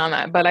don't quote me on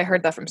that, but I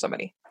heard that from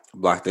somebody.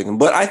 Plot thickens.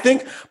 But I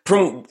think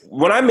from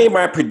when I made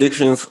my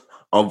predictions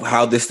of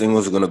how this thing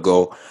was going to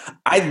go,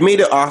 I made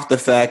it off the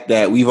fact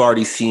that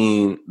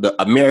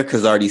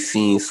America's already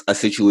seen a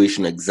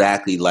situation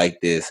exactly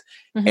like this.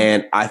 Mm-hmm.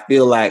 And I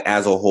feel like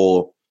as a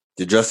whole,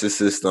 the justice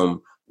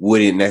system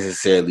wouldn't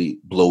necessarily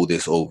blow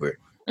this over,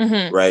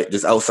 right?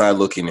 Just outside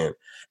looking in.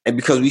 And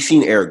because we've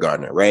seen Eric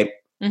Garner, right?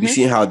 We've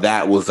seen how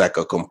that was like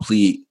a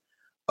complete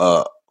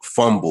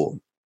fumble.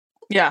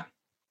 Yeah.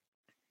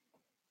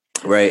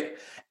 Right.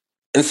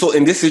 And so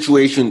in this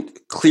situation,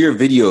 clear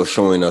video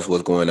showing us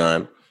what's going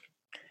on.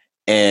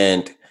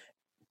 And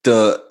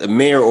the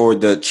mayor or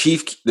the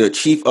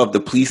chief of the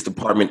police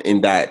department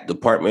in that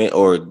department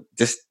or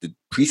just the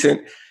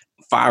precinct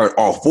fired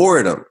all four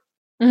of them.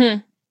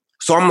 Mm-hmm.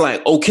 So I'm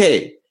like,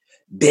 okay,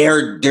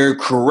 they're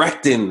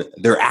correcting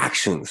their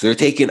actions. They're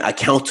taking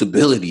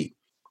accountability.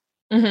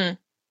 Mm-hmm.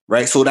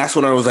 Right. So that's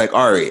when I was like,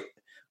 all right,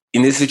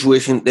 in this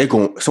situation,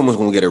 someone's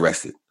going to get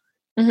arrested.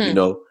 Mm-hmm. You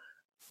know,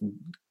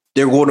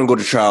 they're going to go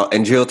to trial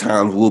and jail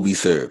time will be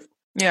served.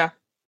 Yeah.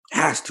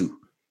 Has to.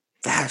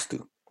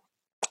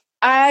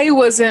 I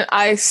wasn't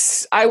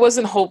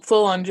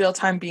hopeful on jail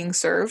time being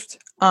served.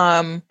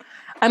 I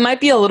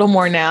might be a little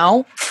more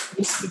now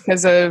just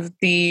because of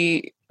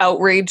the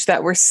outrage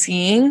that we're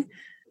seeing.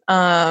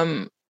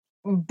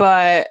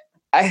 But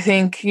I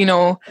think,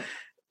 I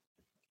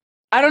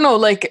don't know,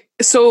 like,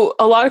 so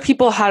a lot of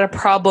people had a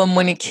problem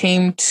when it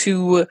came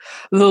to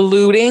the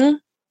looting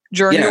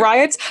during the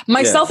riots,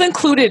 myself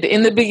included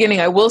in the beginning,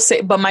 I will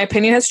say, but my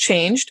opinion has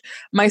changed.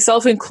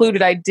 Myself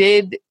included, I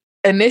did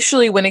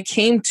initially when it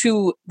came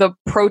to the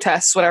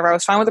protests, whatever, I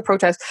was fine with the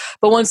protests.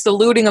 But once the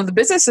looting of the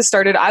businesses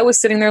started, I was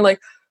sitting there like,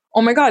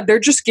 oh my God, they're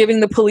just giving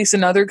the police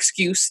another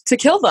excuse to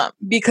kill them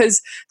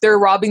because they're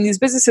robbing these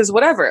businesses,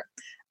 whatever.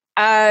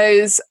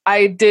 As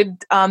I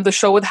did the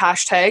show with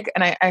Hashtag,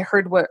 and I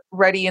heard what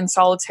Reddy and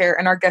Solitaire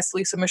and our guest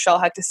Lisa Michelle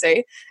had to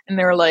say, and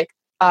they were like,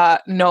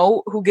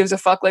 no, who gives a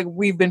fuck? Like,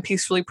 we've been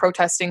peacefully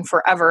protesting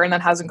forever, and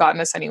that hasn't gotten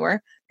us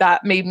anywhere.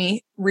 That made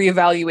me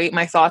reevaluate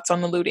my thoughts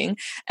on the looting.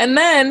 And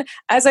then,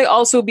 as I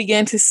also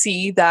began to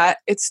see that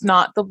it's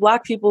not the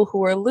Black people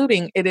who are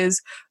looting, it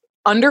is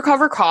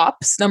undercover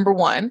cops, number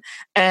one,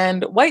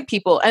 and white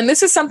people. And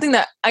this is something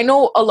that I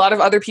know a lot of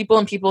other people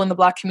and people in the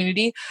Black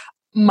community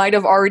might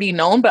have already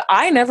known, but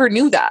I never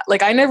knew that.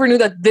 Like, I never knew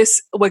that this,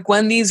 like,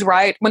 when these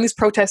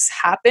protests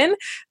happen,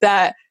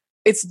 that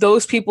it's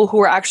those people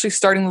who are actually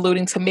starting the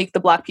looting to make the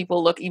Black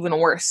people look even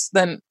worse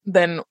than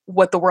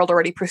what the world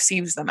already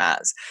perceives them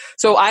as.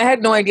 So I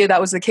had no idea that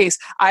was the case.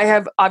 I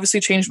have obviously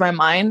changed my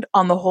mind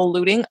on the whole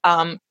looting.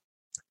 I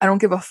don't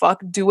give a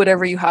fuck. Do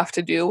whatever you have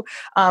to do.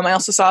 I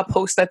also saw a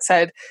post that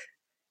said,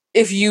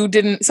 if you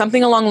didn't,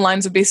 something along the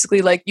lines of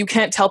basically like, you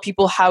can't tell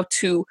people how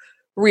to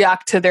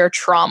react to their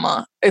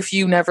trauma if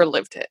you never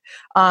lived it.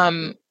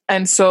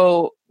 And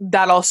so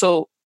that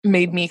also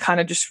made me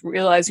kind of just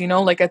realize,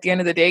 like at the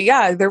end of the day,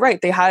 yeah, they're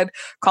right. They had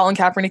Colin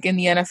Kaepernick in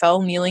the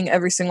NFL kneeling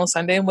every single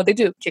Sunday, and what they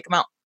do, kick him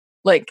out.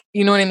 Like,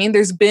 you know what I mean?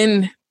 There's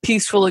been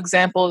peaceful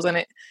examples, and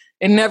it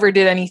never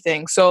did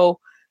anything. So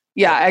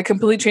yeah, I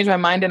completely changed my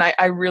mind, and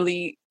I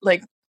really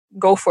like,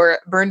 go for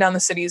it. Burn down the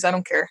cities. I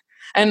don't care.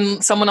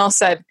 And someone else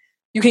said,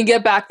 you can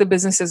get back the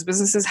businesses.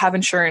 Businesses have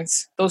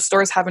insurance. Those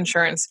stores have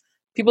insurance.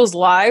 People's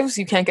lives,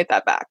 you can't get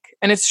that back.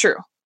 And it's true.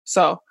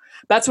 So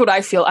that's what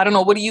I feel. I don't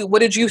know. What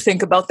did you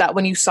think about that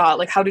when you saw it?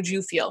 Like, how did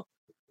you feel?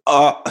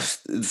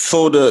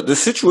 So the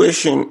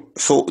situation,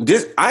 so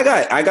this, I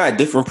got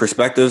different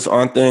perspectives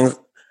on things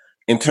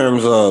in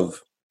terms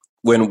of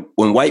when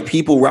white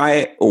people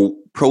riot or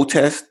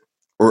protest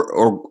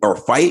or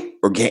fight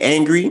or get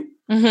angry,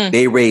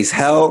 they raise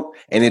hell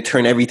and they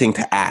turn everything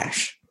to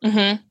ash.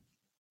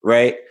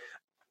 Right?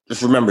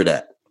 Just remember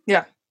that.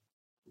 Yeah.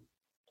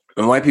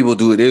 When white people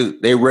do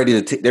it, they're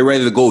ready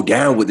to go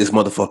down with this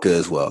motherfucker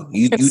as well.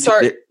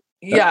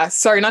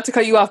 Sorry, not to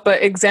cut you off,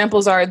 but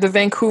examples are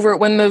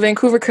when the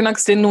Vancouver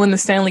Canucks didn't win the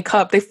Stanley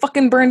Cup, they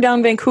fucking burned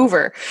down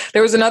Vancouver.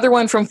 There was another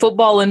one from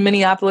football in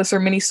Minneapolis or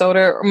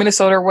Minnesota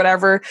or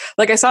whatever.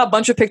 Like, I saw a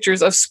bunch of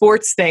pictures of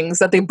sports things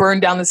that they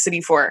burned down the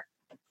city for.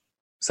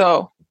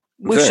 So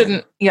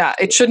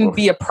it shouldn't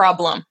be a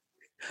problem.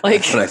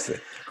 Like, that's what I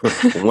said.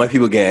 When white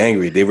people get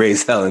angry, they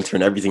raise hell and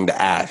turn everything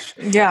to ash.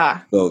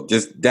 Yeah. So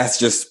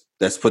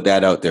let's put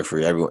that out there for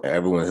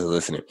everyone who's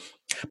listening.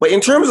 But in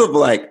terms of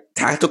like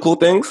tactical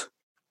things,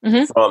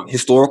 from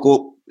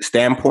historical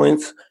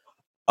standpoints,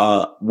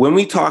 when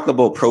we talk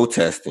about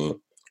protesting,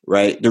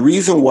 right, the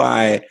reason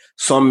why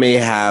some may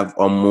have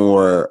a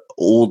more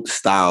old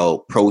style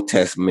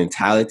protest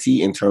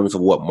mentality in terms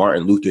of what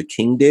Martin Luther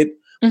King did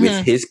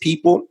with his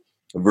people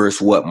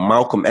versus what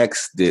Malcolm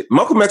X did.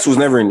 Malcolm X was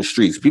never in the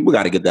streets. People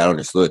got to get that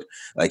understood.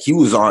 Like, he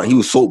was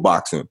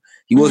soapboxing.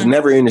 He was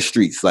never in the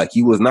streets. Like,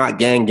 he was not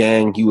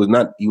gang. He was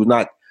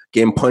not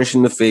getting punched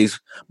in the face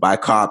by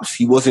cops.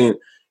 He wasn't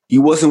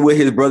with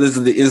his brothers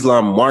of the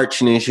Islam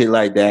marching and shit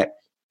like that.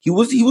 He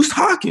was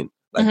talking.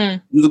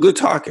 Like, he was a good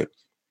talker.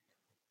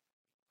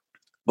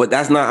 But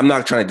I'm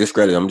not trying to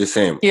discredit him. I'm just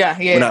saying. Yeah.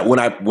 When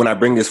I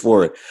bring this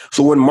forward.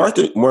 So when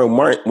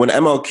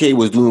MLK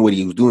was doing what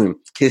he was doing,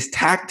 his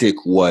tactic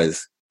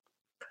was,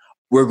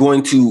 we're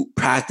going to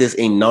practice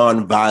a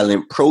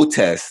nonviolent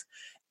protest,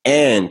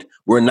 and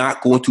we're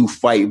not going to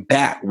fight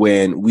back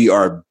when we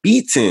are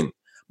beaten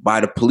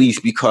by the police,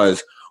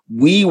 because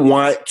we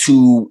want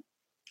to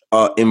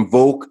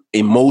invoke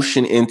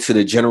emotion into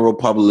the general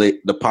public,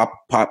 the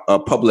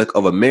public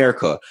of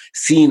America.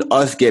 Seeing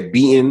us get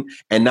beaten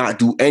and not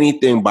do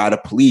anything by the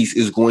police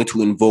is going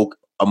to invoke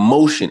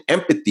emotion,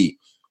 empathy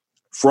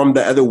from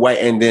the other white,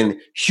 and then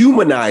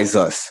humanize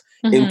us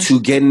into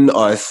getting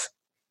us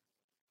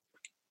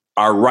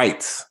our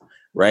rights.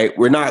 Right?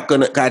 We're not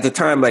gonna, at the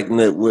time, like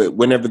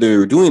whenever they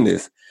were doing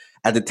this,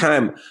 at the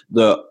time,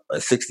 the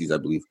 60s, I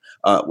believe,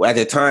 at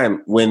the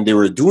time when they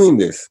were doing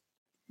this,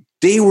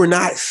 they were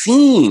not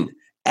seen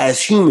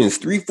as humans,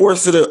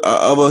 3/4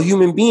 of a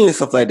human being and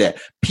stuff like that.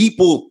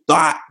 People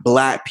thought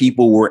Black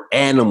people were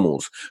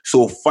animals.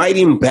 So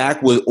fighting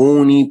back would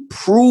only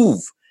prove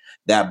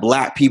that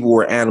Black people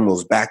were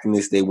animals back in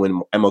this day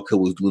when MLK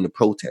was doing the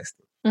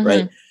protesting,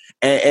 right?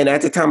 And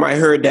at the time, I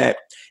heard that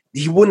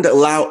he wouldn't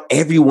allow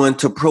everyone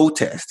to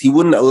protest. He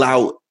wouldn't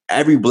allow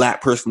every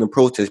black person to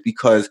protest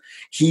because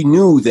he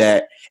knew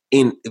that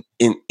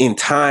in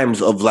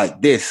times of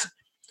like this,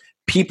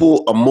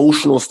 people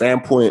emotional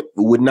standpoint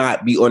would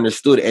not be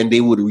understood and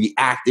they would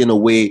react in a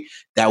way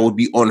that would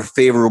be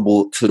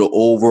unfavorable to the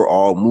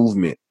overall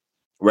movement,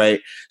 right?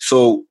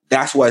 So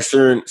that's why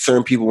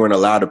certain people weren't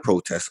allowed to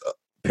protest,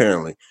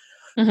 apparently.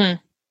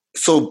 Mm-hmm.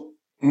 So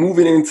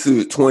moving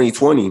into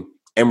 2020,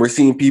 and we're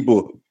seeing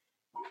people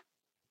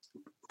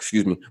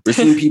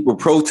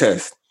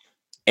protest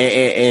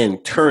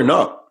and turn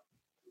up,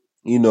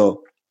 you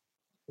know.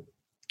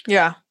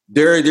 Yeah.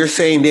 They're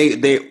saying they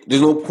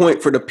there's no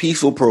point for the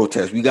peaceful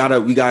protest. We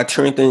gotta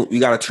turn things. We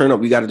gotta turn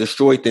up. We gotta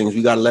destroy things.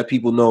 We gotta let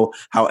people know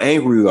how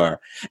angry we are.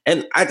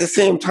 And at the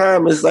same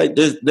time, it's like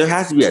there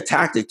has to be a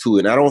tactic to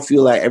it. And I don't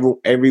feel like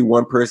every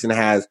one person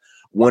has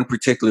one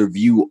particular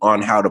view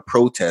on how to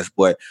protest.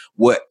 But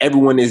what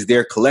everyone is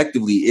there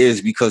collectively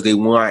is because they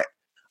want,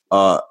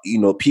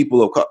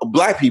 people of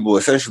black people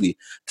essentially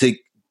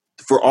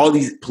for all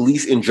these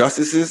police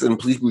injustices and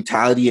police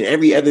brutality and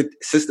every other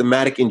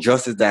systematic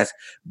injustice that's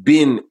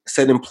been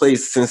set in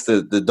place since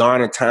the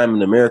dawn of time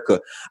in America,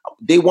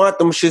 they want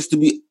them shits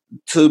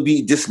to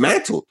be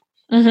dismantled.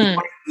 Mm-hmm.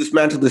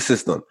 Dismantle the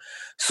system.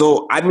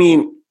 So, I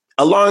mean,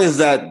 as long as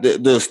that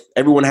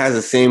everyone has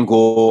the same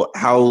goal,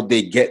 how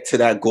they get to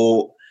that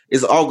goal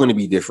is all going to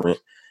be different.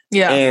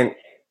 Yeah. And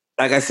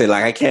like I said,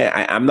 like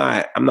I'm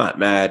not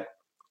mad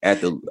at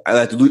the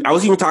I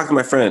was even talking to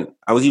my friend.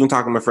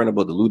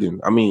 About the looting.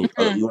 I mean,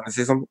 you want to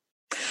say something?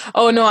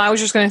 Oh no, I was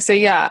just gonna say,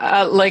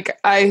 yeah. Like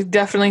I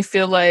definitely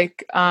feel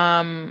like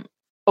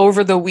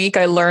over the week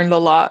I learned a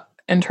lot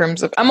in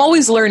terms of. I'm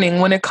always learning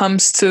when it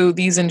comes to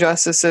these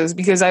injustices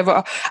because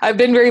I've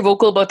been very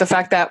vocal about the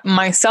fact that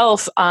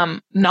myself,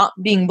 not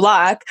being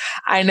black,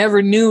 I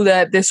never knew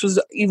that this was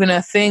even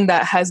a thing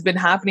that has been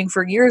happening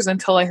for years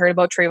until I heard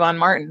about Trayvon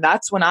Martin.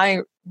 That's when I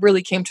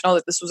really came to know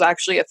that this was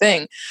actually a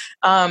thing.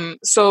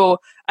 So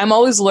I'm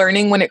always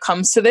learning when it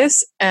comes to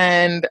this,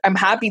 and I'm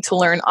happy to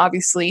learn,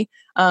 obviously,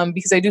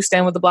 because I do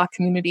stand with the Black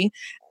community.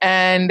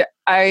 And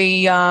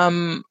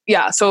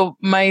so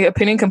my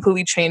opinion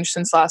completely changed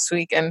since last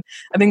week. And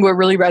I think what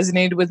really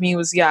resonated with me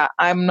was,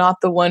 I'm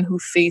not the one who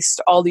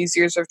faced all these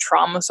years of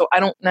trauma. So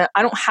I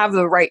don't have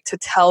the right to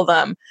tell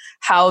them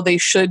how they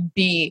should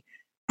be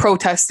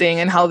protesting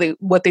and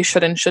what they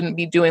should and shouldn't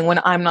be doing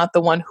when I'm not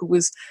the one who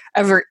was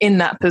ever in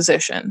that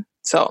position.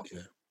 So,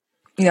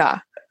 yeah.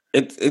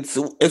 It's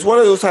one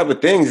of those type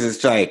of things.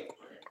 It's like,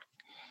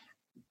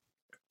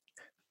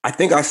 I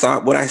think I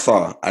saw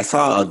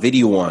a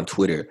video on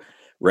Twitter,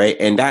 right?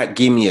 And that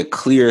gave me a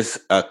clear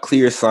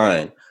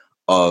sign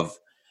of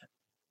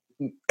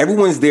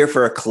everyone's there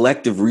for a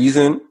collective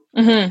reason,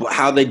 mm-hmm. but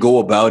how they go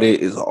about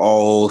it is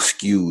all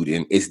skewed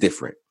and it's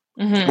different.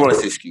 Mm-hmm. I don't want to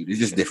say skewed, it's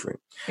just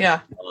different. Yeah.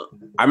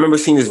 I remember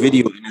seeing this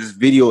video. In this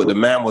video, the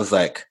man was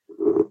like,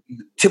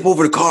 tip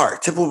over the car.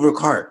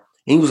 And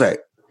he was like,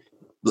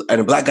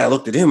 and the black guy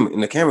looked at him in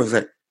the camera and was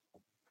like,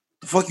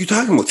 the fuck you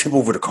talking about, tip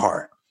over the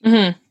car?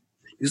 Mm-hmm.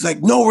 He's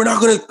like, no, we're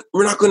not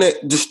gonna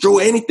destroy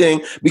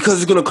anything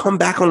because it's gonna come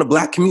back on the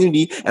black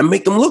community and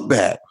make them look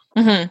bad.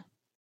 Mm-hmm.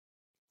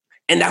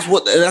 And that's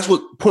what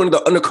Point of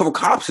the Undercover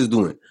Cops is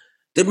doing.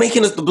 They're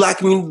making us, the black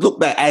community, look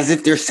bad as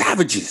if they're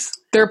savages.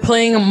 They're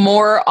playing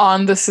more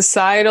on the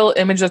societal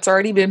image that's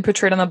already been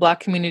portrayed on the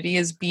black community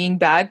as being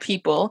bad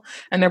people.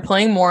 And they're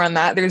playing more on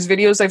that. There's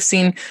videos I've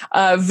seen.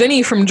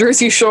 Vinny from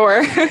Jersey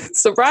Shore,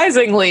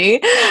 surprisingly,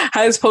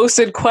 has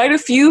posted quite a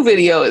few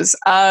videos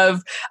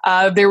of,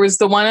 there was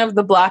the one of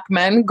the black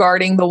men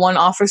guarding the one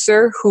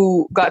officer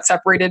who got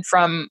separated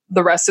from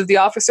the rest of the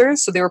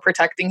officers. So they were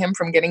protecting him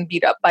from getting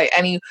beat up by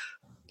any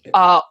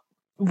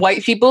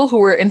white people who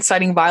were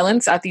inciting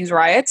violence at these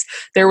riots.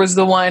 There was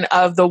the one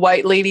of the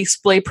white lady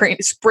spray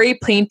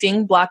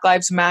painting Black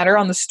Lives Matter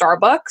on the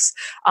Starbucks,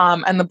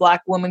 and the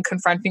black woman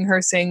confronting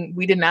her saying,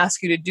 we didn't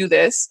ask you to do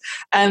this.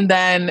 And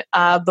then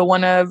the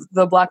one of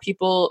the black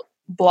people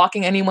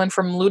blocking anyone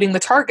from looting the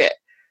Target.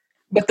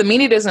 But the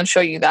media doesn't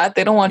show you that.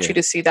 They don't want you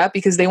to see that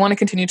because they want to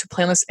continue to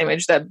play on this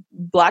image that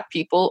black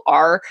people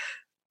are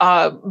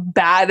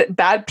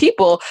bad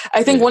people.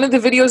 I think one of the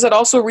videos that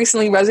also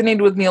recently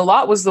resonated with me a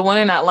lot was the one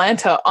in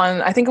Atlanta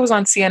I think it was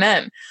on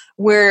CNN,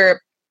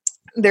 where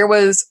there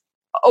was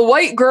a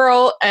white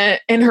girl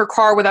in her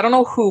car with, I don't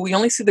know who, we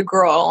only see the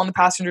girl on the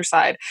passenger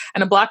side,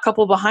 and a black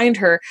couple behind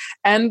her.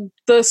 And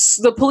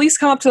the police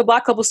come up to the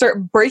black couple,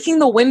 start breaking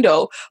the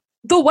window.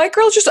 The white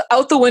girl's just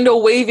out the window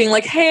waving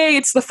like, hey,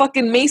 it's the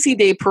fucking Macy's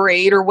Day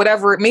Parade or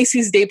whatever,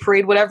 Macy's Day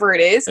Parade, whatever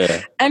it is.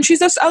 Yeah. And she's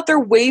just out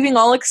there waving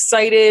all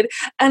excited.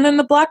 And then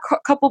the black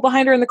couple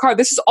behind her in the car,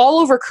 this is all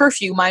over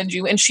curfew, mind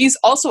you. And she's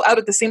also out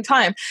at the same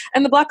time.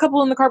 And the black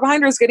couple in the car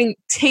behind her is getting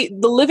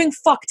the living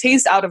fuck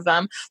tased out of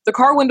them. The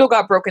car window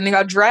got broken. They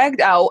got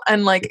dragged out.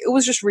 And like, it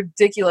was just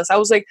ridiculous. I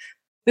was like,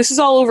 this is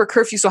all over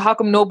curfew. So how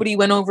come nobody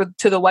went over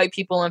to the white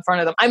people in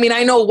front of them? I mean,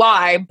 I know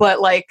why,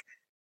 but like,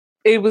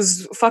 it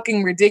was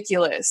fucking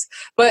ridiculous.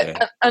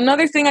 But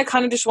another thing I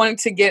kind of just wanted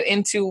to get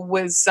into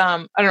was,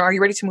 I don't know, are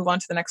you ready to move on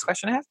to the next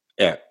question I have?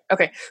 Yeah.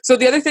 Okay. So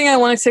the other thing I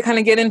wanted to kind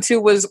of get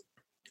into was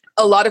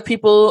a lot of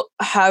people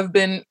have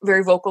been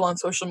very vocal on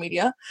social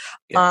media.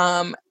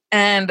 Yeah.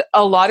 And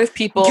a lot of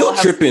people guilt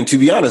tripping, to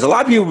be honest. A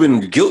lot of people have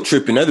been guilt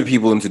tripping other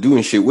people into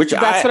doing shit, which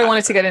that's what I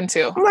wanted to get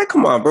into. I'm like,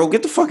 come on, bro,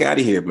 get the fuck out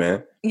of here,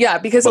 man. Yeah,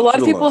 because a lot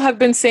of people have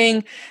been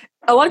saying,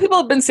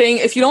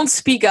 if you don't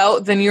speak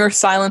out, then your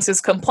silence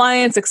is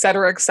compliance, et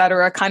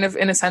cetera, kind of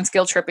in a sense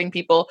guilt tripping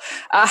people.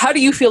 How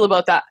do you feel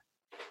about that?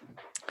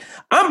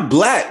 I'm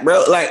black,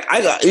 bro. Like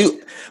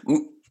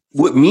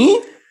with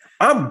me,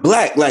 I'm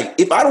black. Like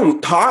if I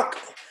don't talk,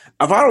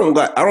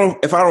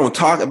 if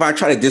I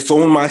try to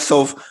disown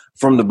myself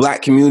from the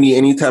black community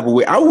any type of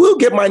way, I will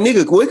get my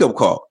nigga wake up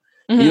call.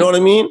 Mm-hmm. You know what I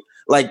mean?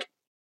 Like,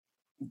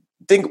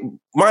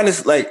 mine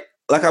is like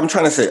I'm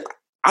trying to say,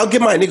 I'll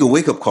get my nigga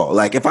wake up call.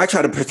 Like if I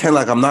try to pretend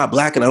like I'm not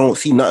black and I don't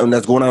see nothing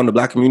that's going on in the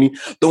black community,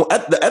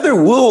 the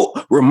other will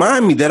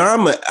remind me that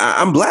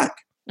I'm black,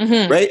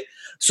 mm-hmm. right?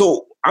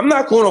 So I'm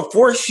not going to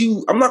force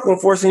you. I'm not going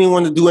to force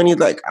anyone to do any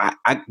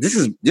this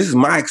is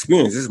my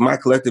experience. This is my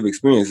collective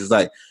experience. It's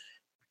like,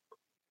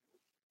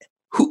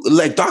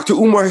 like Dr.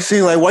 Umar is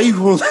saying, like, why you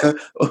going to,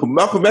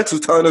 Malcolm X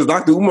was telling us,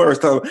 Dr. Umar was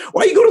telling,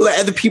 why you going to let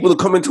other people to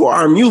come into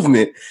our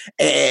movement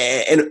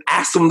and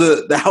ask them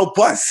to help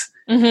us?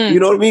 Mm-hmm. You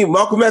know what I mean?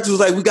 Malcolm X was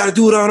like, we got to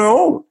do it on our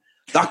own.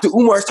 Dr.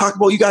 Umar's talking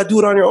about you got to do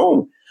it on your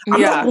own. I'm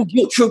not going to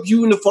guilt trip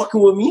you into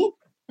fucking with me.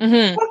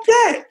 Mm-hmm. Fuck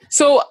that.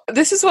 So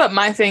this is what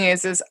my thing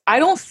is I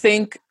don't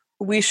think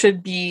we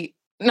should be,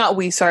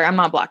 I'm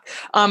not black.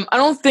 I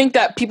don't think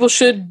that people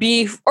should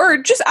be, or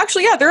just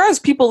actually, there is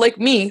people like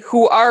me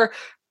who are,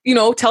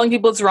 telling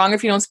people it's wrong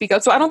if you don't speak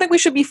out. So I don't think we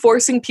should be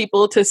forcing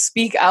people to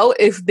speak out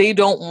if they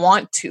don't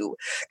want to.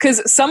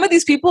 Because some of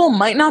these people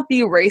might not be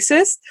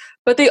racist,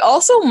 but they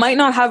also might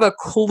not have a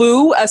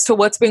clue as to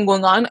what's been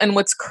going on and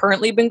what's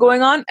currently been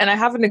going on. And I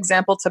have an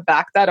example to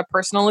back that, a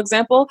personal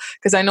example,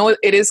 because I know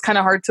it is kind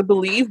of hard to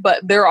believe,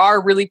 but there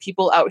are really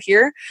people out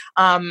here.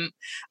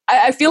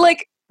 I feel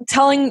like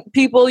telling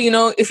people,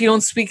 if you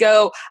don't speak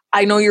out,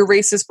 I know you're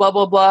racist, blah,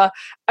 blah, blah.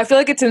 I feel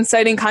like it's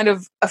inciting kind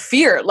of a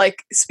fear,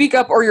 like speak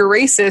up or you're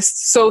racist.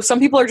 So some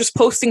people are just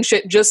posting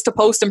shit just to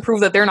post and prove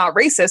that they're not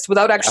racist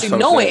without actually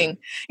knowing.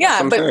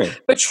 Yeah,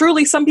 but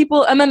truly some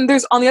people, and then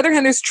there's, on the other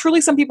hand, there's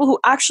truly some people who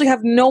actually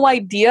have no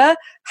idea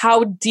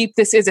how deep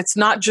this is. It's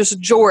not just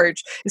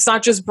George. It's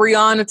not just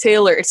Breonna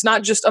Taylor. It's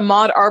not just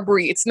Ahmaud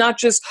Arbery. It's not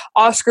just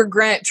Oscar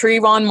Grant,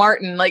 Trayvon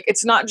Martin. Like,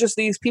 it's not just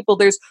these people.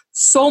 There's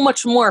so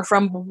much more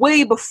from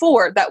way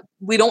before that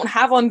we don't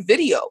have on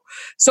video.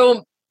 So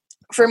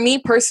for me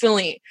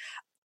personally,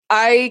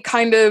 I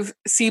kind of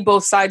see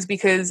both sides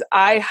because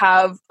I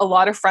have a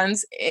lot of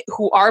friends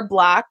who are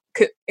Black,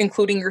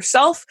 including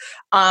yourself,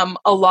 a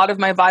lot of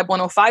my Vibe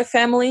 105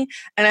 family,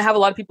 and I have a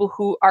lot of people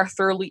who are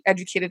thoroughly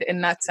educated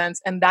in that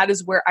sense, and that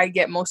is where I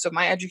get most of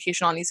my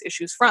education on these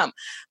issues from.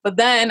 But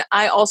then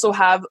I also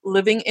have,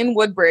 living in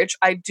Woodbridge,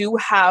 I do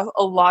have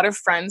a lot of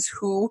friends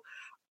who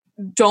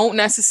don't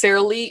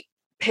necessarily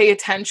pay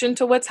attention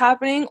to what's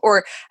happening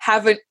or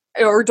haven't,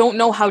 or don't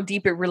know how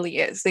deep it really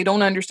is. They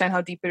don't understand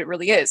how deep it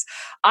really is.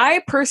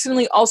 I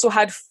personally also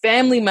had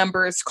family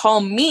members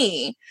call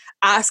me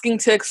asking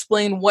to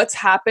explain what's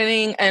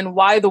happening and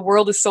why the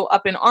world is so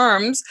up in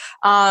arms.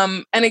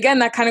 And again,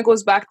 that kind of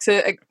goes back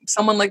to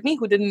someone like me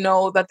who didn't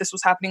know that this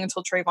was happening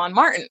until Trayvon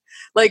Martin.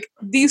 Like,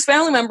 these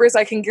family members,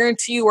 I can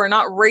guarantee you, are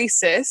not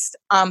racist.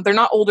 They're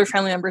not older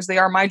family members. They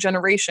are my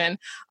generation.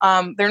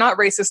 They're not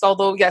racist,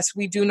 although, yes,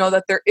 we do know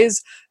that there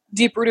is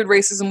deep-rooted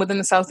racism within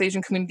the South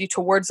Asian community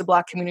towards the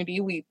Black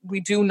community. We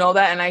do know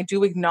that, and I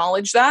do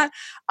acknowledge that.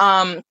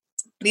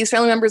 These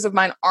family members of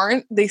mine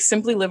aren't. They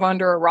simply live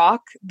under a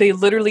rock. They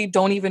literally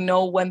don't even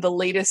know when the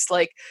latest,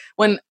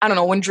 when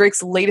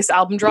Drake's latest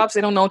album drops.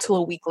 They don't know till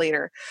a week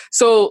later.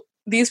 So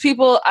these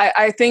people,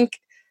 I think,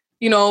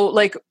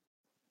 there's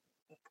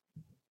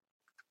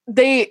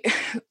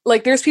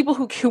people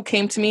who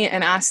came to me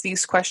and asked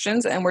these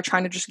questions, and we're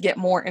trying to just get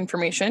more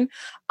information.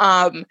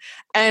 And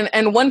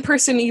one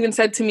person even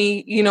said to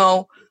me,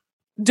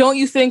 don't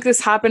you think this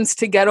happens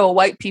to ghetto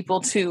white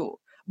people too?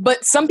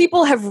 But some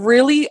people have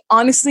really,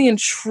 honestly and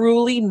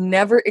truly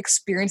never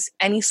experienced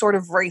any sort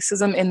of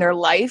racism in their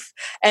life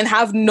and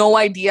have no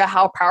idea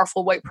how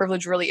powerful white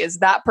privilege really is.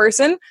 That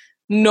person,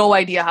 no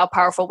idea how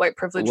powerful white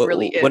privilege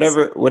really is.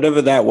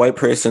 Whatever that white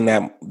person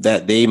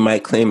that they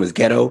might claim as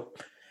ghetto,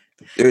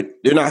 they're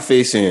not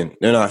facing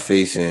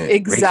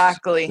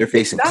exactly. Racism. They're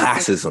facing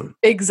classism.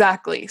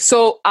 Exactly.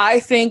 So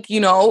I think,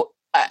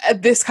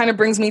 this kind of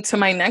brings me to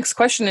my next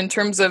question in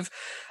terms of,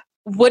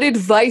 what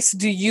advice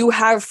do you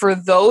have for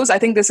those? I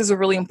think this is a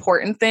really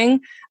important thing,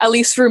 at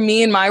least for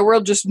me in my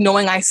world, just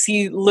knowing I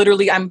see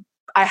literally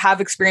I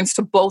have experience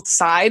to both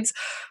sides.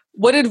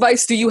 What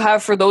advice do you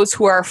have for those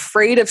who are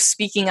afraid of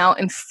speaking out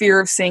in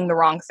fear of saying the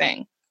wrong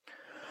thing?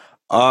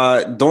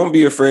 Don't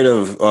be afraid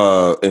of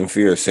in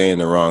fear of saying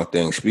the wrong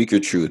thing. Speak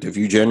your truth. If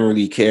you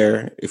genuinely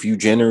care, if you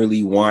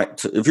genuinely want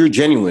to, if you're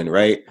genuine,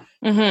 right?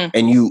 Mm-hmm.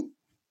 And you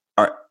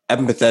are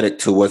empathetic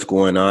to what's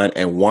going on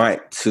and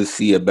want to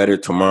see a better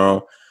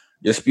tomorrow,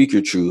 just speak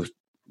your truth.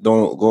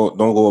 Don't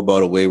go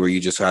about a way where you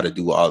just got to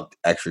do all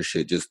extra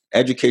shit. Just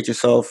educate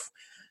yourself.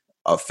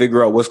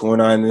 figure out what's going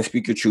on and then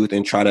speak your truth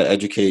and try to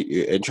educate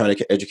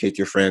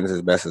your friends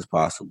as best as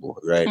possible,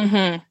 right?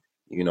 Mm-hmm.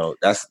 You know,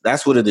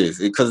 that's what it is.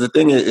 Because the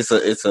thing is,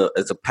 it's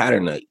a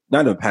pattern that,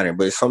 not a pattern,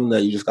 but it's something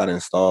that you just got to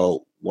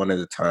install one at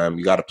a time.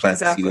 You got to plant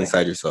the seed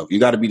inside yourself. You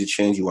got to be the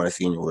change you want to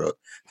see in your world.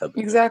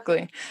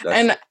 Exactly.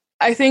 And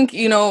I think,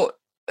 you know,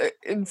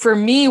 for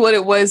me, what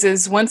it was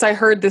is once I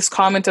heard this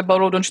comment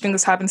about, oh, don't you think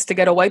this happens to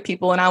ghetto white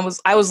people? And I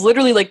was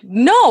literally like,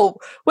 no,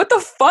 what the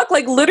fuck?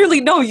 Like, literally,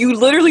 no, you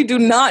literally do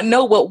not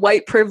know what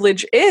white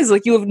privilege is.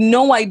 Like, you have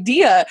no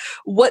idea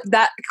what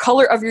that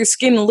color of your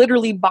skin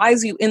literally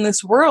buys you in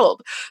this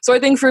world. So I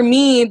think for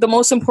me, the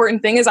most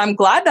important thing is I'm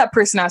glad that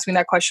person asked me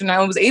that question.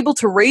 I was able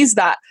to raise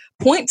that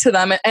point to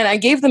them. And I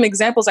gave them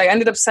examples. I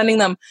ended up sending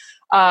them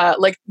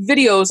like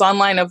videos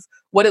online of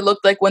what it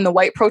looked like when the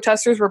white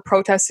protesters were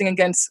protesting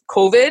against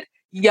COVID,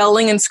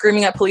 yelling and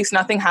screaming at police,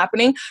 nothing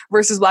happening,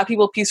 versus black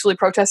people peacefully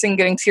protesting,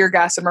 getting tear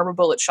gas and rubber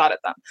bullets shot at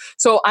them.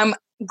 So I'm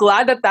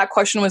glad that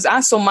question was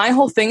asked. So my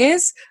whole thing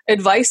is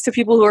advice to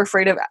people who are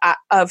afraid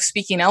of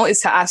speaking out is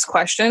to ask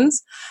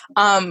questions.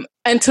 And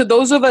to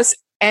those of us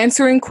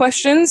answering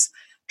questions,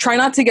 try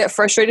not to get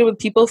frustrated with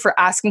people for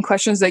asking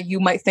questions that you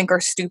might think are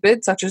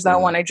stupid, such as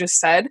that one I just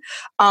said.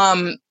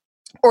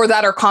 Or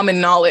that are common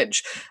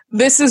knowledge.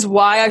 This is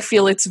why I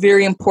feel it's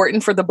very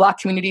important for the Black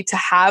community to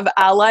have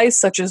allies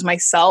such as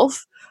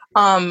myself,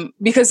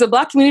 because the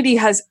Black community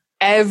has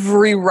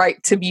every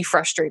right to be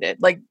frustrated.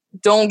 Like,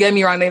 don't get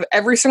me wrong, they have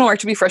every single right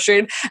to be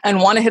frustrated and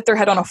want to hit their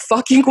head on a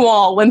fucking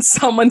wall when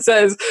someone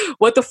says,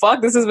 what the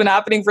fuck, this has been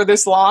happening for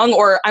this long,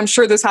 or I'm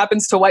sure this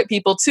happens to white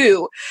people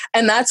too.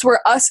 And that's where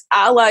us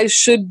allies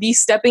should be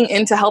stepping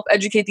in to help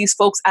educate these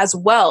folks as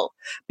well,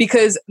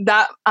 because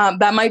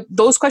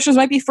those questions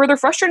might be further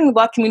frustrating the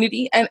Black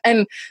community.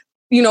 And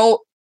you know,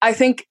 I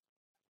think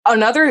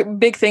another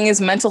big thing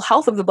is mental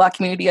health of the Black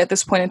community at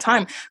this point in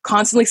time.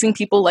 Constantly seeing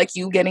people like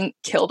you getting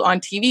killed on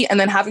TV and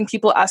then having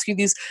people ask you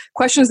these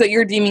questions that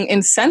you're deeming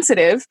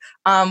insensitive,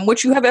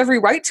 which you have every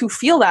right to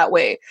feel that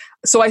way.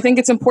 So I think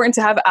it's important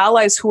to have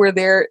allies who are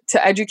there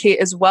to educate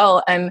as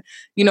well. And,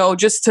 you know,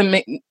 just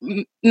to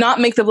not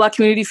make the Black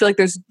community feel like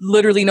there's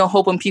literally no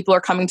hope when people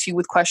are coming to you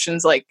with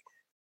questions like,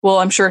 well,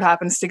 I'm sure it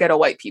happens to ghetto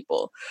white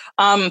people.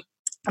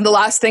 The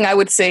last thing I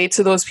would say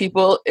to those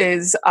people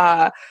is,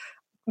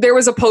 there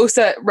was a post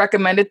that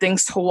recommended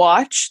things to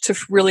watch to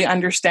really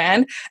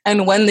understand.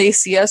 And When They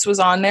See Us was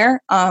on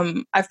there.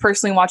 I've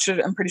personally watched it.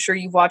 I'm pretty sure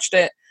you've watched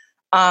it.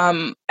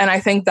 And I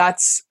think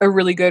that's a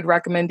really good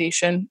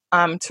recommendation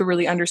to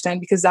really understand,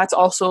 because that's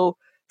also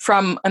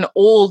from an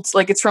old,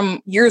 like it's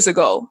from years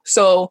ago.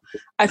 So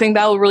I think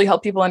that will really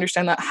help people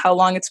understand that how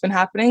long it's been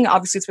happening.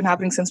 Obviously it's been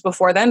happening since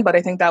before then, but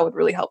I think that would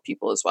really help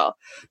people as well.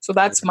 So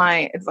that's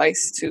my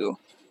advice to.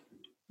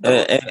 And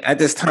at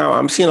this time,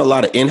 I'm seeing a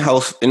lot of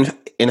in-house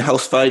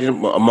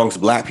fighting amongst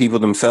Black people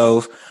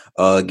themselves,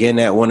 getting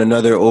at one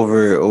another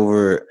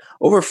over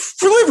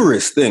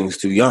frivolous things.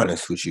 To be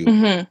honest with you,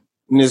 and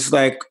it's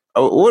like,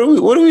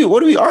 what are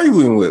we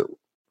arguing with?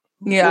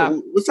 Yeah,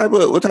 what type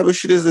of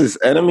shit is this?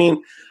 And I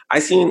mean,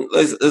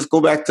 let's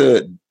go back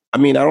to. I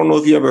mean, I don't know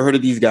if you ever heard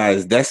of these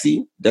guys,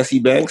 Desi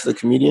Banks, the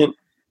comedian.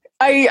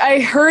 I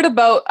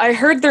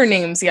heard their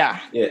names, yeah.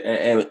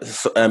 Yeah,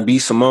 and B.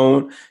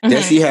 Simone.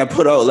 Desi had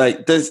put out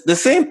like the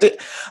same thing.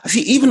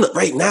 See, even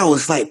right now,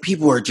 it's like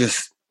people are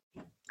just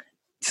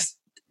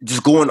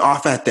going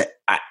off at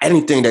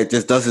anything that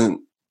just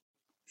doesn't,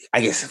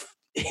 I guess,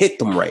 hit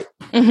them right.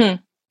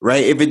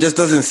 Right? If it just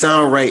doesn't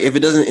sound right, if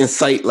it doesn't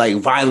incite like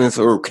violence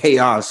or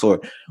chaos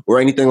or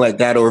anything like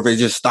that, or if it's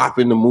just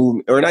stopping the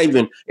movement, or not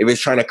even if it's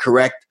trying to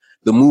correct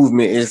the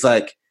movement, it's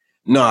like,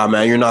 nah,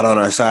 man, you're not on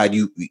our side.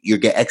 You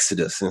get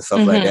Exodus and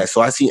stuff like that.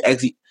 So I see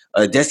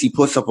Desi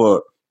puts up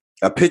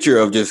a picture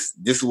of just,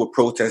 this is what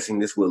protesting,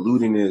 this is what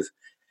looting is.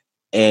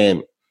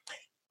 And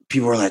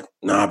people are like,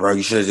 nah, bro,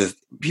 you should have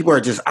people are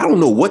just, I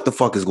don't know what the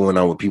fuck is going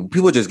on with people.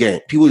 People just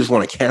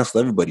want to cancel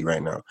everybody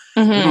right now.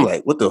 I'm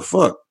like, what the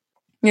fuck?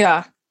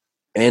 Yeah.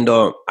 And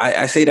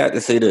I say that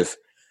to say this.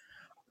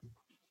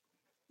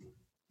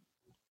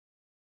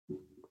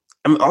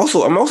 I'm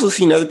also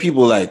seeing other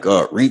people like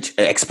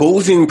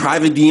exposing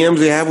private DMs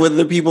they have with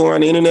other people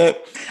on the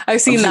internet.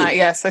 I've seen that.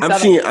 Yes,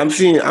 I'm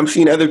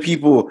seeing other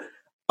people.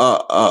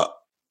 I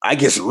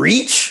guess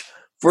reach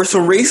for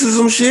some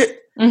racism shit.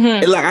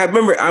 And like I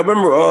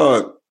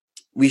remember.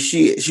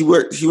 She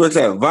works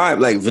at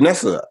Vibe, like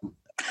Vanessa.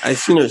 I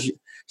seen her.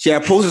 She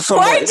had posted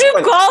something. Why'd you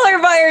call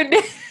her by her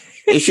name?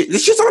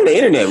 It's just on the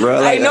internet,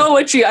 bro. Like, I know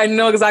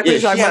exactly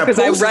what you're talking about,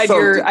 because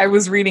I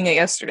was reading it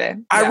yesterday.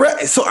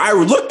 I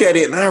looked at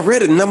it and I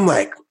read it and I'm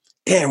like,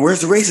 damn,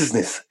 where's the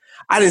racistness?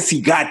 I didn't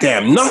see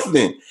goddamn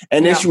nothing.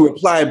 And then she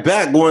replied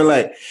back going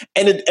like,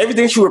 and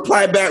everything she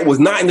replied back was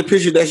not in the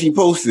picture that she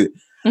posted.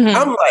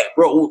 I'm like,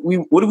 bro,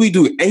 what do we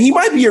do? And he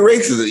might be a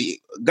racist.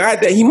 God,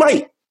 that he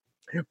might.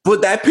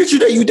 But that picture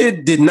that you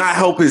did not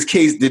help his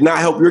case, did not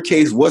help your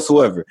case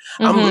whatsoever.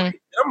 I'm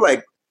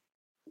like,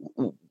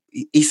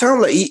 he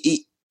sound like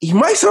he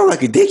might sound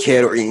like a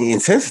dickhead or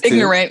insensitive,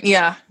 ignorant,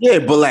 yeah,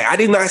 but like I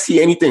did not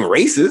see anything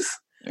racist.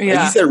 Like you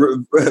Yeah. said,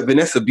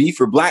 Vanessa B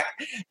for black.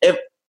 If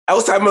I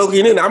was talking about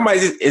looking in, I might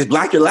just, is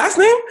black your last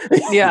name?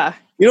 Yeah.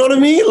 You know what I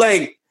mean?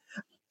 Like,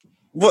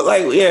 but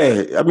like,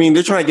 yeah, I mean,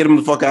 they're trying to get him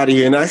the fuck out of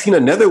here. And I seen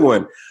another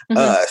one.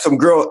 Some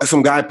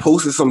guy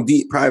posted some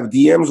private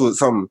DMs with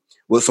some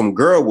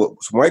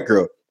white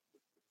girl,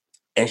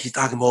 and she's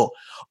talking about,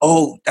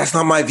 oh, that's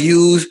not my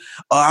views.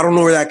 I don't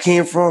know where that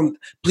came from.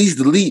 Please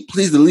delete.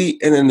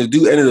 And then the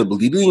dude ended up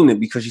deleting it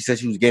because she said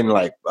she was getting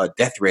like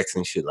death threats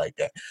and shit like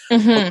that.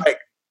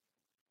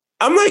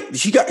 I'm like,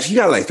 she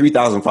got like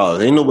 3,000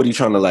 followers. Ain't nobody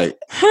trying to like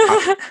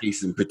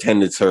and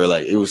pretend it's her.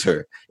 Like it was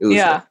her. It was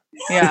her.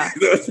 Yeah.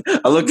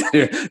 I looked at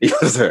her. It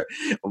was her.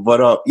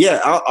 But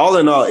yeah, all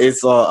in all,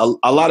 it's a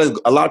lot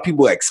of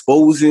people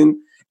exposing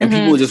and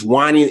people just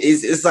whining.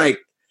 It's like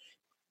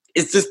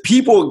it's just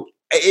people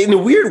in a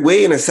weird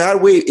way, in a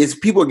sad way. It's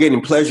people are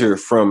getting pleasure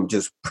from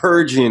just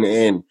purging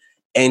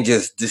and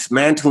just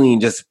dismantling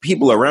just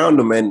people around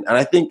them, and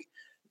I think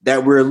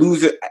that we're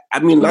losing. I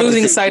mean,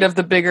 losing sight of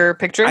the bigger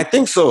picture. I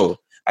think so.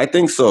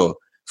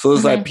 So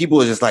it's like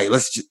people are just like,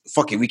 let's just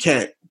fuck it. We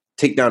can't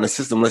take down the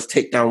system. Let's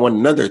take down one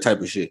another type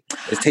of shit.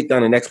 Let's take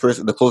down the next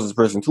person, the closest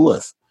person to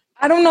us.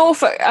 I don't know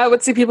if I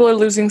would say people are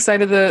losing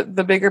sight of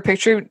the bigger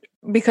picture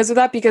because of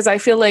that, because I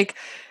feel like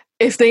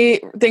if they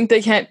think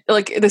they can't,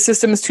 like the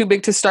system is too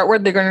big to start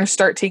with, they're going to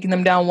start taking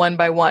them down one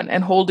by one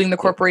and holding the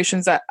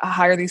corporations that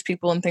hire these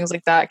people and things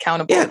like that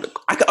accountable. Yeah,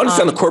 I can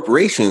understand the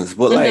corporations,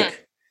 but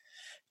like,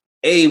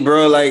 hey,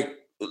 bro, like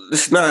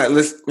let's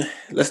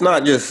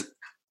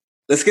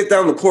get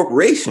down to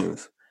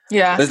corporations.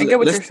 Yeah, I get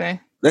what you're saying.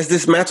 Let's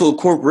dismantle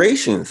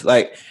corporations.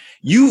 Like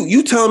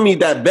you tell me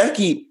that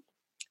Becky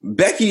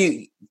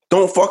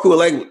don't fuck with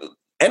like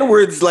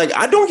N-words. Like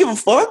I don't give a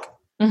fuck.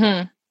 You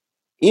know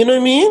what I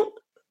mean?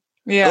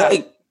 Yeah.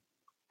 Like,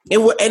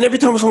 and every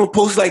time someone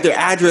posts like their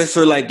address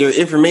or like their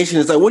information,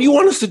 it's like, what do you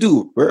want us to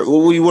do? What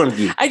do you want to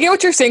do? I get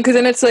what you're saying, because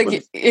then it's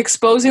like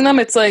exposing them.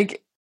 It's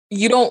like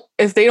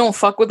if they don't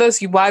fuck with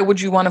us, why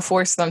would you want to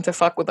force them to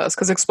fuck with us?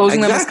 Because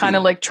exposing them is kind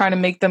of like trying to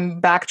make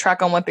them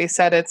backtrack on what they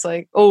said. It's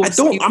like, oh,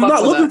 I'm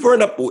not looking for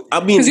an. I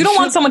mean, because you don't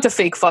want someone to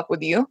fake fuck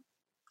with you.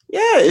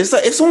 Yeah, it's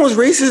like if someone's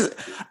racist.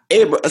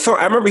 So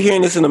I remember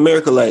hearing this in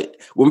America,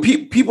 like when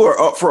people are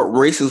up for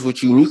racist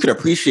with you, and you can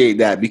appreciate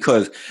that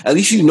because at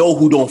least you know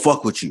who don't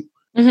fuck with you,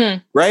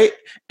 right?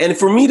 And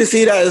for me to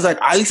say that is like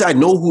at least I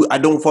know who I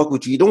don't fuck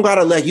with you. You don't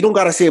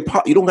gotta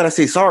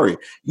say sorry.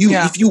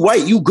 If you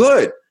white, you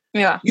good.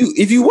 Yeah.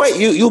 If you white,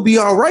 you'll be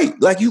all right.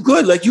 Like you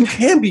good. Like you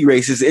can be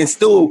racist and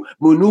still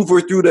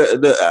maneuver through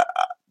the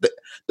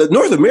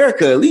North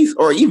America at least,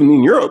 or even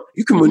in Europe,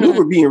 you can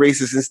maneuver being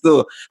racist and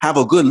still have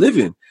a good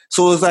living.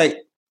 So it's like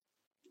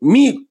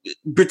me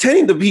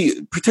pretending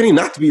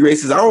not to be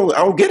racist. I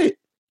don't get it.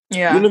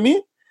 Yeah. You know what I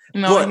mean?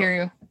 No, I hear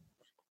you.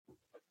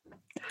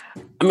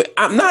 I mean,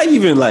 I'm not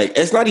even like,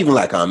 it's not even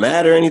like I'm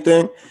mad or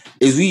anything.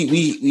 Is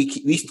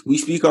we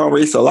speak on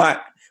race a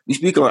lot. We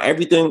speak on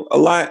everything a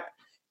lot.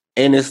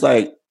 And it's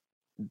like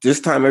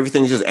this time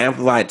everything's just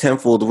amplified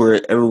tenfold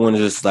where everyone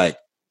is just like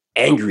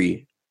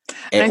angry.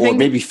 Or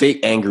maybe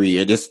fake angry,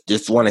 or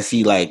just want to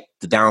see like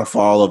the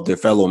downfall of their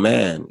fellow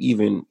man,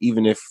 even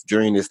if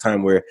during this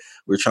time where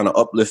we're trying to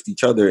uplift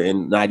each other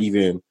and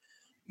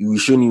we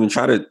shouldn't even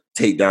try to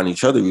take down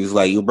each other. It's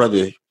like, your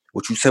brother,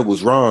 what you said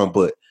was wrong,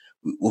 but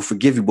we'll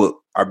forgive you. But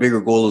our bigger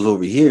goal is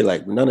over here.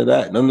 Like none of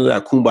that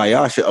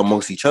kumbaya shit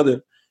amongst each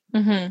other.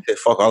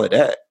 Fuck all of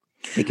that,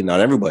 taking out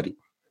everybody.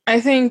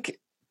 I think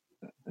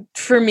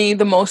for me,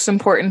 the most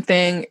important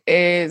thing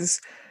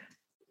is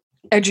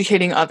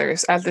educating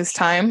others at this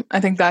time.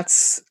 I think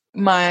that's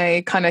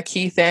my kind of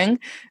key thing,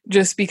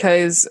 just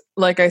because,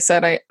 like I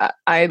said,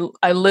 I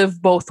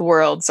live both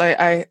worlds.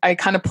 I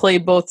kind of play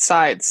both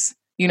sides,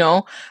 you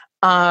know.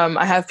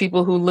 I have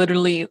people who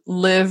literally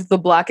live the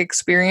Black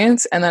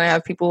experience, and then I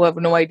have people who have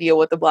no idea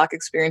what the Black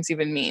experience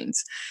even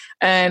means.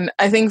 And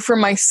I think for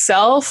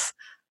myself,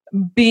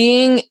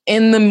 being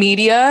in the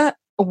media,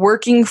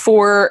 working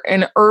for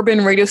an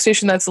urban radio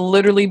station that's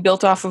literally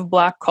built off of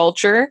Black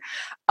culture,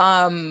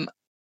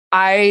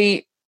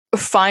 I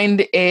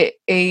find it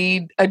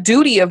a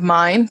duty of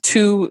mine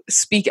to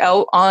speak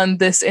out on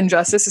this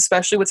injustice,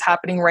 especially what's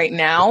happening right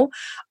now.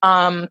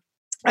 I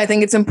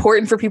think it's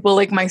important for people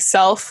like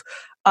myself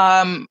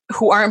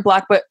who aren't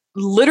Black, but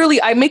literally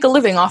I make a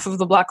living off of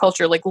the Black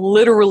culture. Like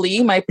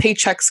literally my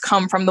paychecks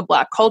come from the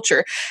Black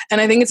culture.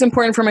 And I think it's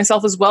important for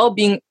myself as well,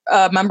 being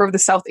a member of the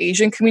South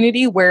Asian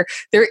community, where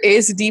there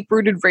is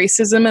deep-rooted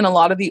racism in a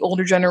lot of the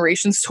older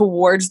generations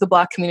towards the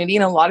Black community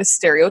and a lot of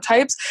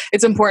stereotypes.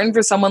 It's important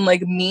for someone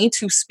like me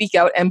to speak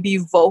out and be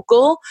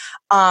vocal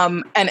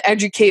and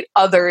educate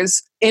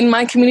others in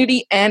my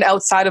community and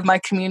outside of my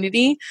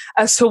community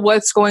as to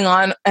what's going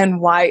on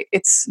and why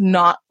it's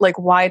not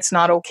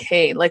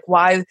okay. Like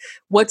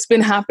what's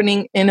been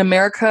happening in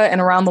America and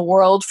around the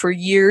world for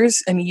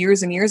years and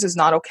years and years is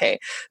not okay.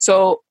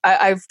 So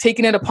I've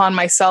taken it upon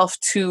myself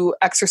to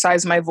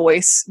exercise my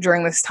voice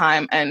during this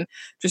time and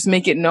just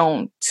make it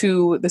known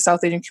to the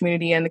South Asian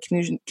community and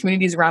the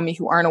communities around me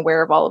who aren't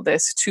aware of all of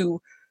this to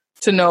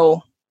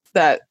know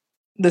that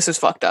this is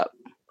fucked up.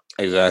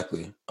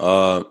 Exactly.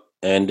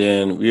 And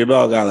then we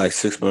about got like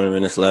 6 more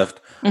minutes left.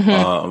 Mm-hmm.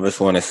 I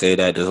just want to say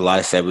that there's a lot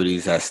of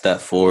celebrities that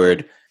stepped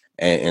forward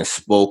and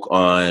spoke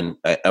on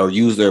or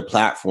use their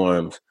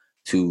platforms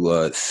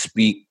to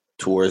speak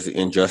towards the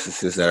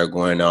injustices that are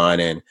going on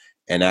and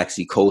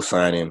actually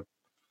co-signing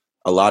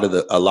a lot of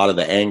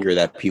the anger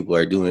that people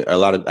are doing, a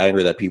lot of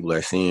anger that people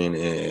are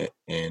seeing,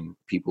 and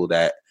people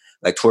that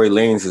like Tory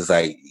Lanez is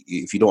like,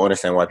 if you don't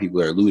understand why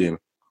people are looting,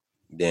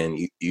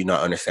 then you're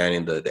not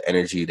understanding the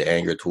energy, the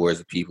anger towards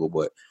the people.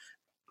 But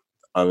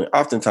I mean,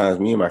 oftentimes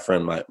me and my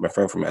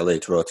friend from LA,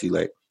 Terrell T,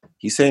 like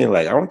he's saying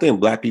like I don't think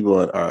black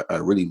people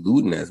are really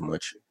looting as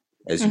much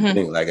as you Mm-hmm.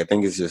 think. Like I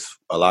think it's just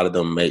a lot of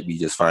them may be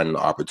just finding the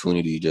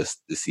opportunity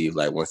just to see if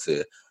like once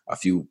a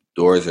few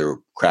doors are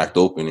cracked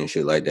open and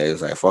shit like that,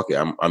 it's like fuck it,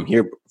 I'm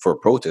here for a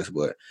protest,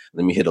 but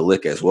let me hit a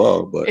lick as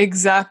well. But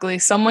Exactly.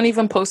 Someone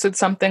even posted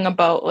something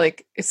about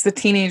like it's the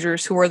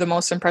teenagers who are the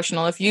most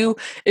impressionable.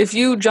 If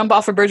you jump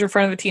off a bridge in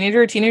front of a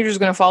teenager is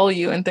going to follow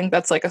you and think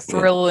that's like a yeah,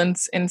 thrill and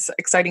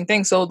exciting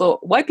thing. So the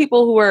white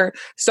people who are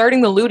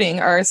starting the looting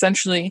are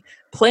essentially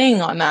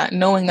playing on that,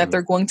 knowing that mhm,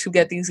 they're going to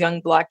get these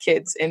young black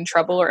kids in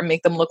trouble or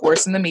make them look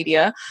worse in the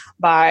media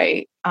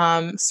by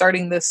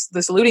starting this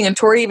looting. And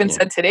Tory even yeah,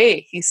 said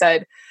today, he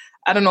said,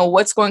 I don't know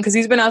what's going because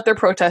he's been out there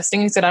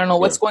protesting. He said, I don't know yeah.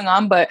 what's going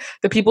on, but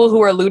the people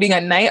who are looting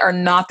at night are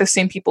not the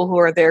same people who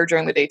are there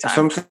during the That's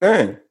daytime. what I'm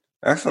saying.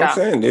 That's what I'm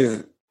Yeah.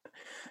 saying.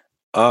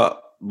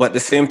 But at the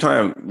same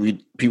time,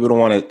 people don't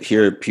want to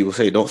hear people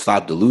say, "Don't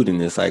stop the looting."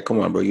 It's like, come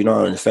on, bro, you're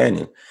not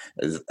understanding.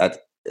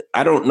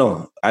 I don't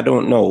know. I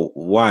don't know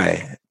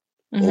why.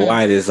 Mm-hmm.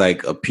 Why there's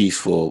like a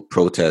peaceful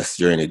protest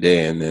during the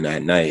day and then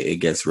at night it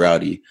gets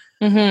rowdy.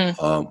 Mm-hmm.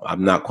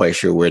 I'm not quite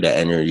sure where that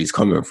energy is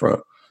coming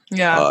from.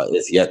 Yeah.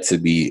 It's yet to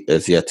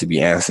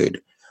be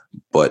answered,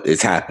 but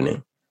it's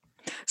happening.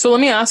 So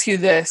let me ask you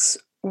this.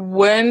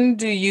 When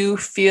do you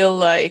feel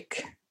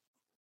like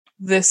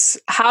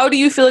how do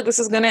you feel like this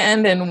is going to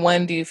end? And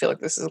when do you feel like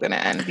this is going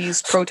to end?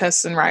 These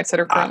protests and riots that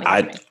are currently I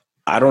happening.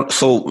 I don't.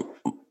 So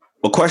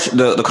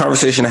the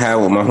conversation I had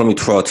with my homie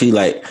Terrell T,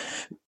 like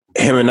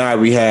him and I,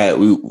 we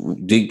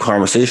deep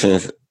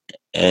conversations,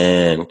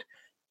 and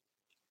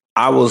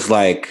I was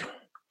like,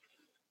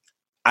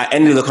 I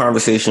ended the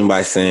conversation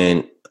by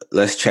saying,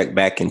 let's check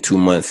back in 2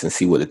 months and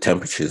see what the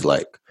temperature is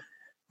like.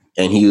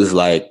 And he was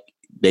like,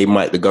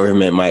 the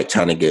government might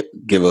try to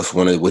give us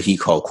one of what he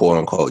called quote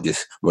unquote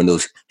just one of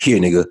those here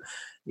nigga,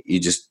 you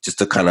just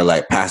to kind of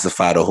like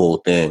pacify the whole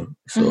thing.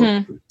 So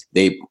Mm-hmm.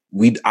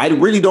 I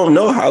really don't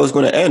know how it's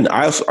going to end.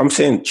 I'm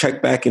saying let's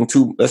check back in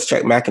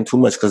 2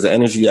 months because the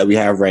energy that we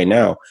have right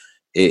now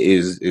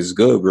is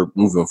good. We're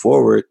moving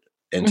forward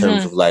in terms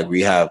Mm-hmm. of like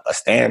we have a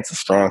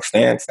strong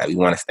stance that we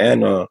want to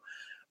stand on.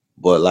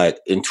 But like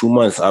in 2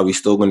 months, are we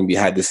still going to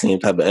had the same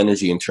type of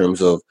energy in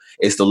terms of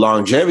it's the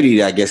longevity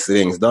that gets the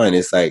things done?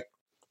 It's like,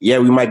 yeah,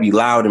 we might be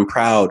loud and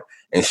proud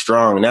and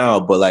strong now,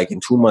 but like in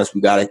 2 months,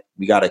 we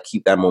gotta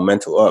keep that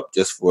momentum up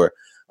just for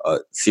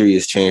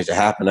serious change to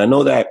happen. I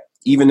know that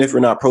even if we're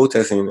not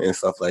protesting and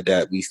stuff like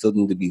that, we still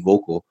need to be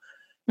vocal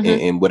Mm-hmm.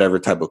 in whatever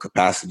type of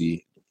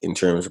capacity in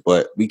terms.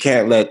 But we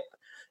can't let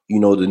the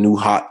new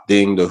hot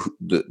thing,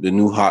 the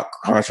new hot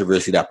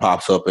controversy that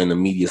pops up in the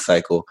media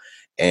cycle,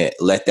 and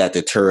let that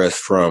deter us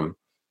from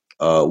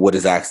what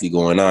is actually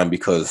going on.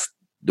 Because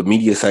the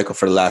media cycle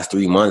for the last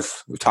 3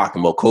 months, we're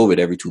talking about COVID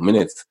every 2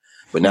 minutes,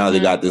 but now they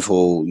Mm-hmm. got this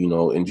whole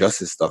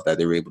injustice stuff that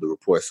they were able to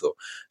report. So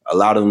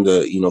allow them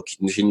to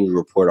continue to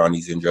report on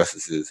these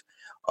injustices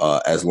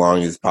as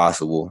long as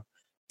possible,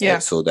 Yeah.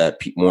 so that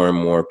more and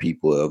more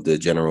people of the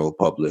general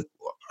public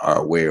are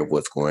aware of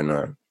what's going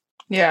on.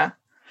 Yeah.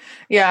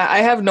 Yeah. I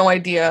have no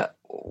idea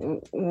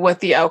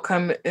what the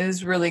outcome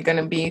is really going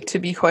to be, to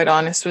be quite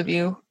honest with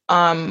you.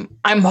 I'm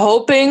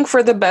hoping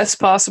for the best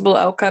possible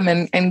outcome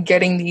and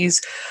getting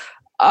these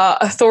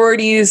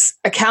authorities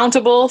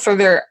accountable for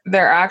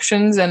their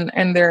actions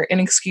and their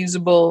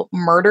inexcusable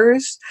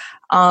murders.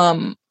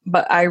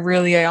 But I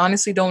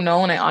honestly don't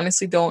know, and I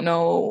honestly don't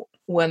know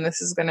when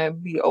this is going to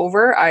be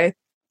over. I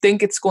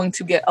think it's going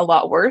to get a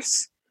lot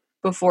worse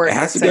before It it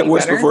has to gets get any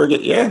worse better. before it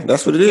get. Yeah,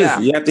 that's what it is. Yeah.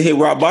 You have to hit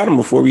rock bottom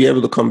before we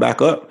able to come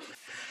back up.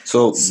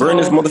 So burn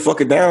this So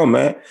motherfucker down,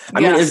 man.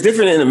 I mean, yeah. it's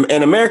different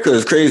in America.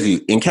 It's crazy.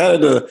 In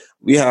Canada,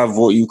 we have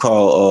what you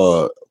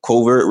call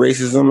covert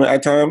racism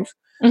at times.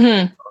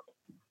 Mm-hmm.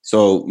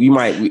 So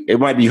it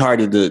might be hard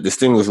to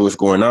distinguish what's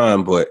going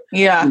on, but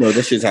Yeah.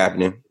 this shit's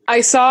happening.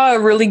 I saw a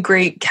really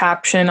great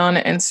caption on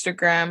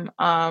Instagram.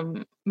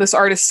 This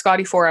artist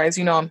Scotty Four Eyes,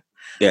 you know him.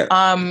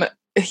 Yeah.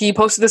 He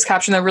posted this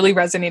caption that really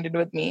resonated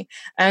with me,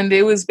 and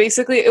it was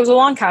a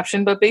long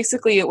caption, but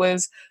basically it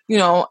was,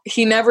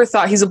 he never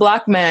thought, he's a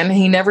black man,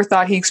 he never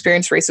thought he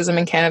experienced racism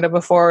in Canada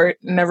before,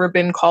 never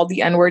been called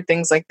the N-word,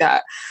 things like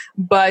that.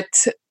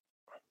 But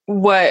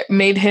what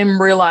made him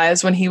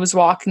realize when he was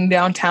walking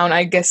downtown,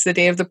 I guess the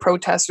day of the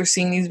protest, or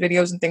seeing these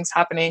videos and things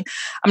happening,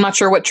 I'm not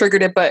sure what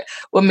triggered it, but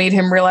what made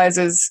him realize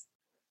is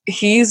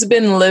he's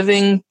been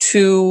living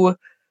to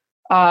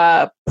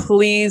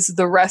please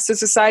the rest of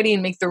society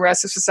and make the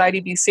rest of society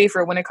be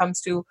safer when it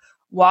comes to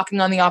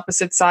walking on the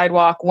opposite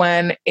sidewalk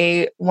when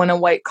a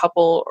white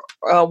couple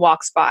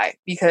walks by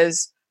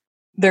because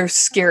they're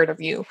scared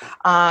of you.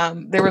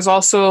 There was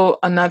also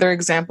another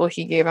example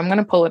he gave. I'm going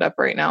to pull it up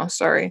right now.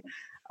 Sorry.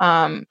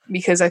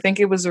 Because I think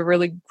it was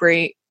really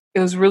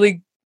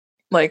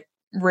like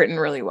written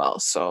really well.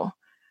 So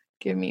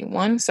give me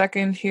 1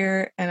 second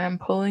here and I'm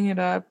pulling it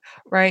up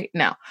right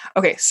now.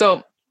 Okay.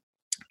 So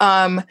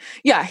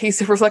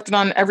he's reflected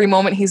on every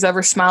moment he's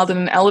ever smiled in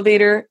an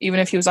elevator, even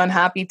if he was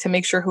unhappy, to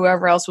make sure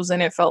whoever else was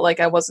in it felt like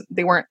he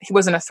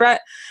wasn't a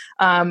threat.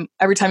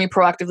 Every time he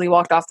proactively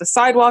walked off the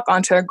sidewalk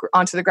onto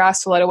the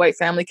grass to let a white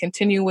family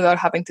continue without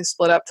having to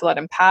split up to let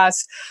him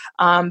pass.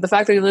 The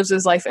fact that he lives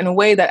his life in a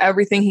way that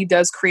everything he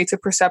does creates a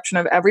perception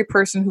of every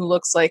person who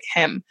looks like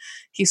him.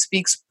 He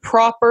speaks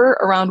proper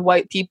around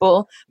white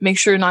people, makes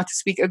sure not to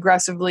speak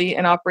aggressively,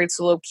 and operates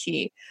low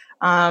key.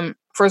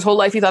 For his whole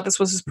life, he thought this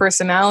was his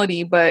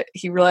personality, but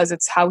he realized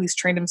it's how he's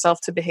trained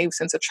himself to behave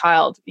since a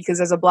child. Because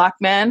as a Black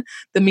man,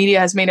 the media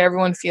has made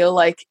everyone feel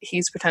like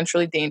he's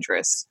potentially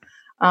dangerous.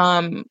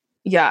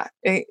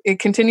 It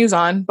continues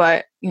on,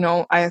 but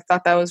I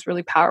thought that was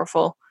really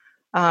powerful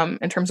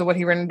in terms of what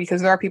he written,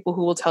 because there are people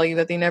who will tell you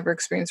that they never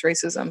experienced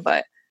racism,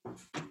 but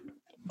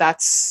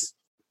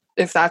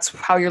if that's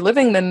how you're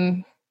living,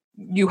 then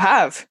you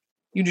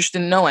just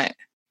didn't know it.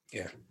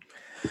 Yeah.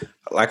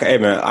 Like, hey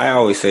man, I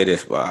always say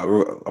this, but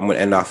I'm gonna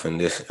end off in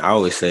this. I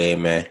always say, hey,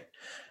 man,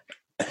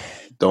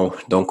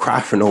 don't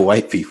cry for no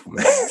white people,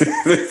 man.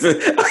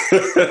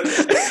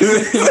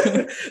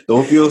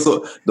 don't feel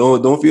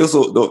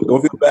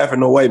bad for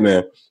no white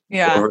man.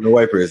 Yeah. Or no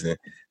white person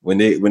when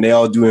they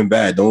all doing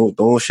bad.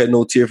 Don't shed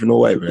no tear for no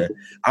white man.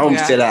 I don't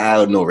say that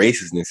out of no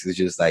racistness. It's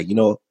just like,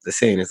 the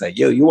saying. It's like,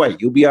 yo, you're white,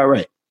 you'll be all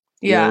right.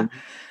 Yeah.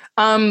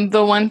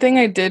 The one thing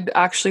I did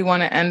actually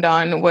want to end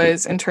on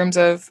was in terms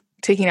of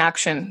taking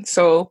action.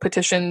 So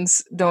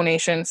petitions,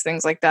 donations,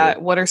 things like that.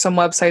 Yeah. What are some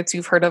websites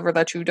you've heard of or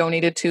that you've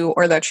donated to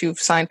or that you've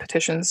signed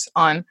petitions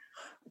on?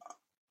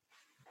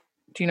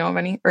 Do you know of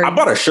any? I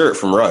bought a shirt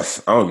from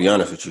Russ. I'm going to be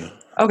honest with you.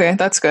 Okay,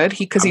 that's good.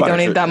 Because he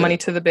donated that money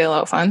to the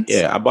bailout funds.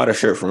 Yeah, I bought a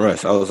shirt from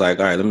Russ. I was like,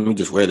 all right, let me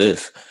just wear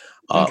this.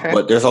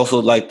 But there's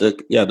also like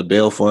the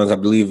bail funds. I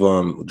believe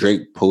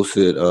Drake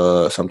posted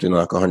something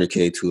like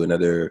 $100K to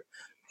another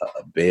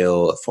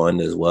bail fund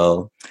as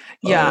well.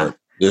 Yeah.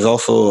 There's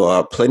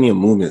also plenty of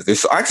movements.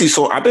 There's actually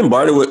I've been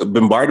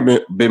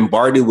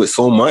bombarded with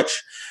so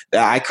much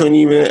that I can't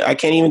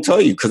even tell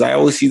you, because I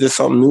always see there's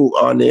something new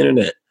on the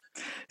internet.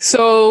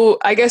 So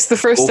I guess the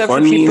first step for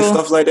people and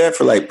stuff like that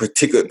for like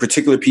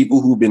particular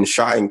people who've been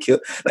shot and killed.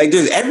 Like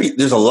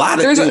there's a lot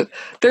of things.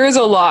 There is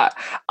a lot.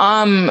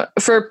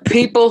 For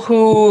people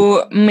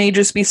who may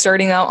just be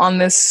starting out on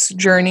this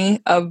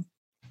journey of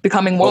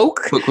becoming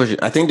woke. Quick question.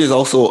 I think there's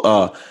also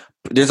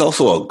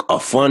a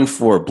fund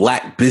for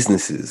Black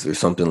businesses or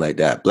something like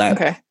that.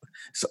 Okay.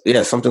 So,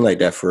 yeah, something like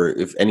that for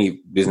if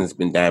any business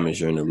been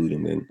damaged or in the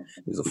looting, then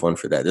there's a fund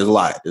for that. There's a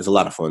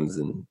lot of funds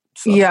and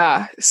stuff.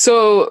 Yeah.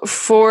 So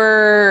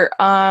for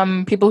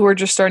people who are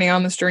just starting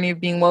on this journey of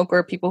being woke,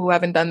 or people who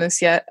haven't done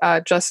this yet,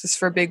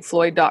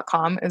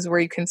 justiceforbigfloyd.com is where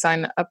you can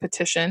sign a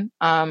petition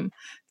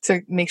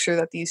to make sure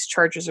that these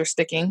charges are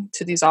sticking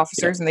to these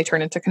officers and they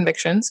turn into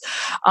convictions.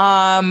 There's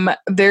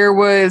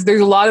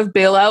a lot of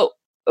bailout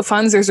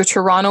funds. There's a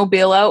Toronto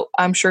bailout.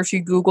 I'm sure if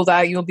you Google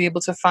that, you'll be able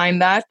to find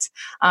that,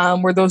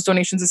 where those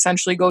donations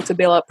essentially go to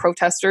bail out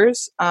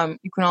protesters.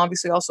 You can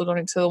obviously also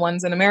donate to the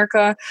ones in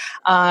America.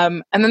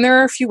 And then there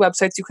are a few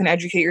websites you can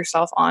educate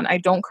yourself on. I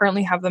don't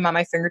currently have them at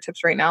my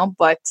fingertips right now,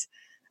 but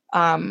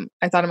I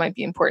thought it might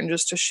be important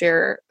just to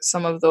share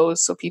some of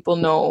those so people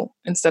know,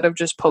 instead of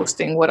just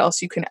posting, what else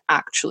you can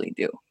actually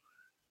do.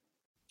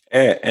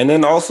 And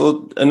then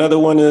also another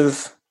one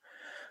is,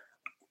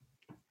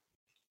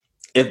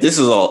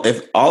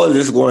 if all of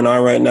this going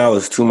on right now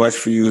is too much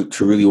for you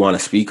to really want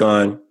to speak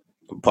on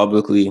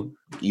publicly,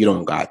 you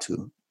don't got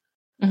to.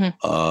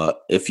 Mm-hmm.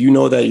 If you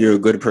know that you're a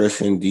good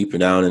person deep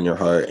down in your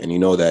heart, and you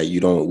know that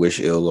you don't wish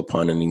ill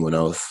upon anyone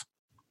else,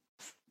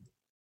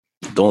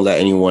 don't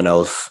let anyone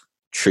else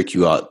trick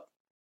you out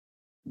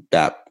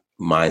that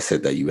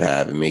mindset that you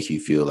have and make you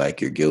feel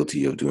like you're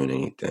guilty of doing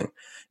anything.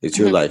 It's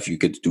your life. You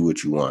get to do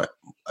what you want.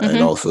 Mm-hmm.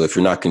 And also, if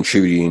you're not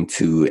contributing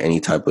to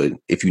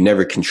if you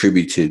never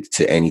contributed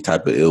to any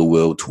type of ill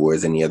will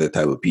towards any other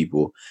type of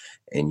people,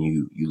 and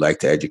you like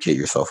to educate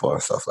yourself on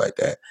stuff like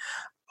that,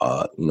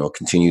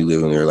 continue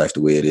living your life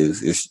the way it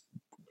is. It's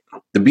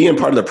the being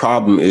part of the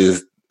problem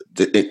is,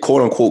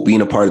 quote unquote,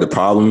 being a part of the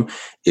problem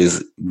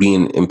is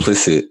being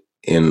implicit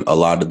in a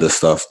lot of the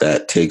stuff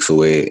that takes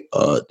away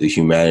the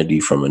humanity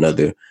from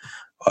another.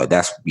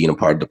 That's being a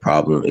part of the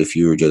problem. If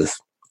you're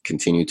just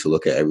continue to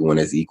look at everyone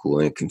as equal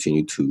and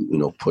continue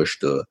to push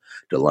the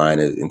line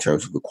in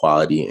terms of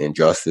equality and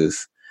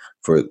justice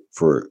for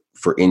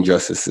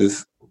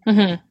injustices,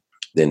 mm-hmm.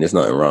 then there's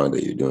nothing wrong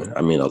that you're doing.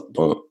 I mean, a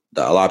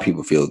lot of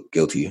people feel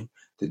guilty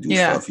to do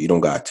stuff. You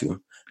don't got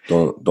to.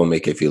 Don't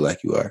make it feel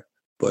like you are.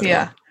 But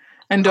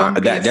and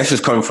that's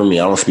just coming from me.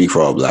 I don't speak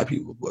for all Black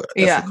people, but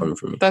that's just coming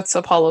from me. That's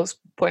Apollo's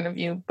point of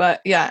view. But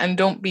and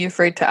don't be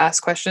afraid to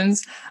ask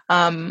questions.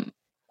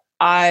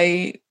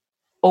 I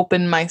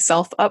open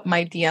myself up,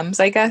 my DMs,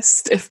 I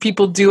guess, if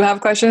people do have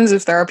questions,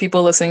 if there are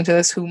people listening to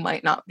this who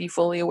might not be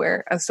fully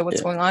aware as to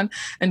what's going on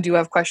and do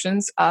have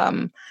questions.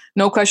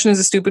 No question is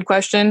a stupid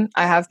question.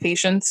 I have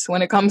patience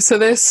when it comes to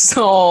this.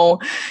 So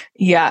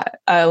yeah,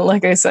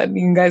 like I said,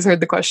 you guys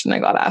heard the question I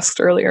got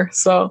asked earlier.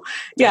 So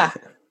yeah,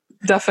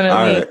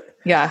 definitely.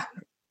 Yeah.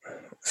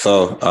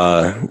 So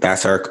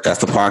that's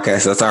the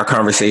podcast. That's our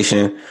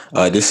conversation.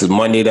 This is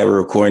Monday that we're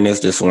recording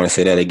this. Just want to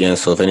say that again.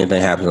 So if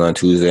anything happens on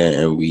Tuesday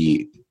and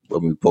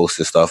when we post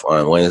this stuff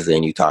on Wednesday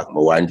and you talk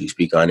about why didn't you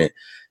speak on it,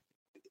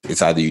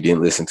 it's either you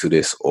didn't listen to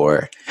this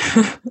or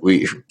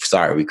we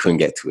couldn't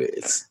get to it.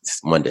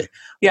 It's Monday.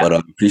 Yeah. But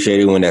appreciate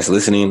everyone that's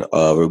listening.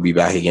 We'll be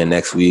back again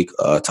next week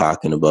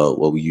talking about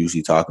what we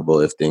usually talk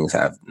about if things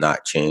have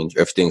not changed.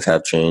 Or if things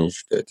have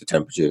changed, the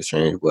temperature has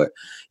changed. But,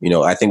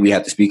 I think we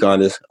have to speak on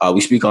this.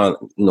 We speak on,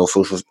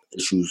 social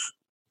issues.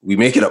 We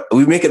make it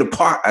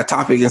a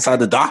topic inside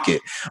the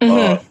docket.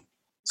 Mm-hmm.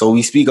 So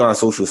we speak on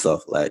social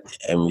stuff,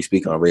 and we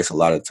speak on race a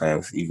lot of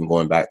times, even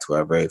going back to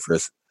our very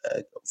first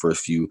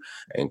few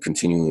and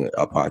continuing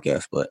our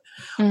podcast. But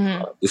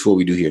this is what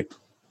we do here.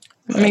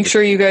 Make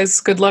sure you guys,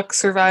 good luck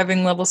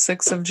surviving level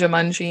 6 of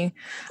Jumanji.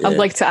 Yeah. I'd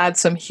like to add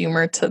some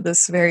humor to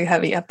this very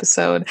heavy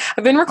episode.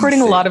 I've been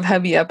recording a lot of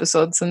heavy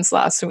episodes since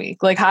last week.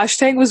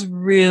 Hashtag was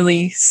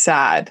really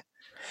sad.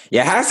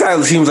 Yeah,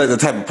 Hashtag seems like the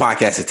type of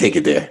podcast to take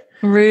it there.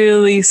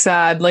 Really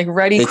sad.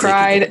 Reddy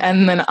cried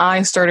and then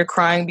I started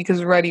crying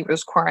because Reddy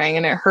was crying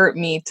and it hurt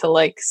me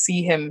to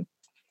see him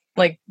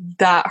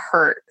that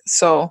hurt.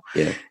 So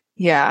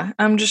yeah,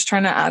 I'm just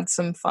trying to add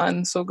some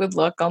fun. So good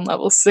luck on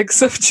level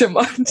 6 of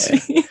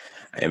Jumanji. Yeah.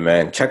 Hey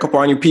man, check up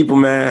on your people,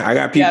 man. I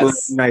got people in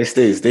the United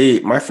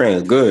States. My friend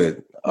is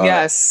good.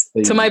 Yes.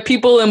 To my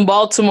people in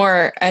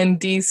Baltimore and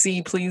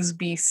DC, please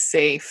be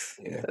safe.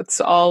 Yeah.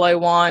 That's all I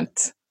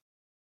want.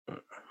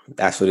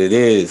 That's what it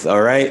is.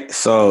 All right.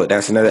 So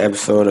that's another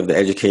episode of the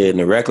Educated and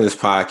the Reckless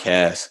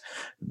podcast,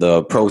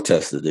 the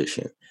protest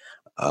edition.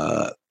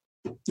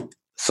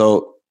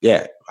 So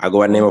yeah, I go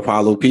by the name of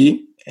Apollo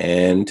P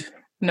and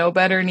No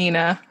Better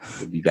Nina.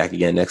 We'll be back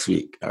again next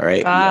week. All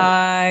right.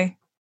 Bye.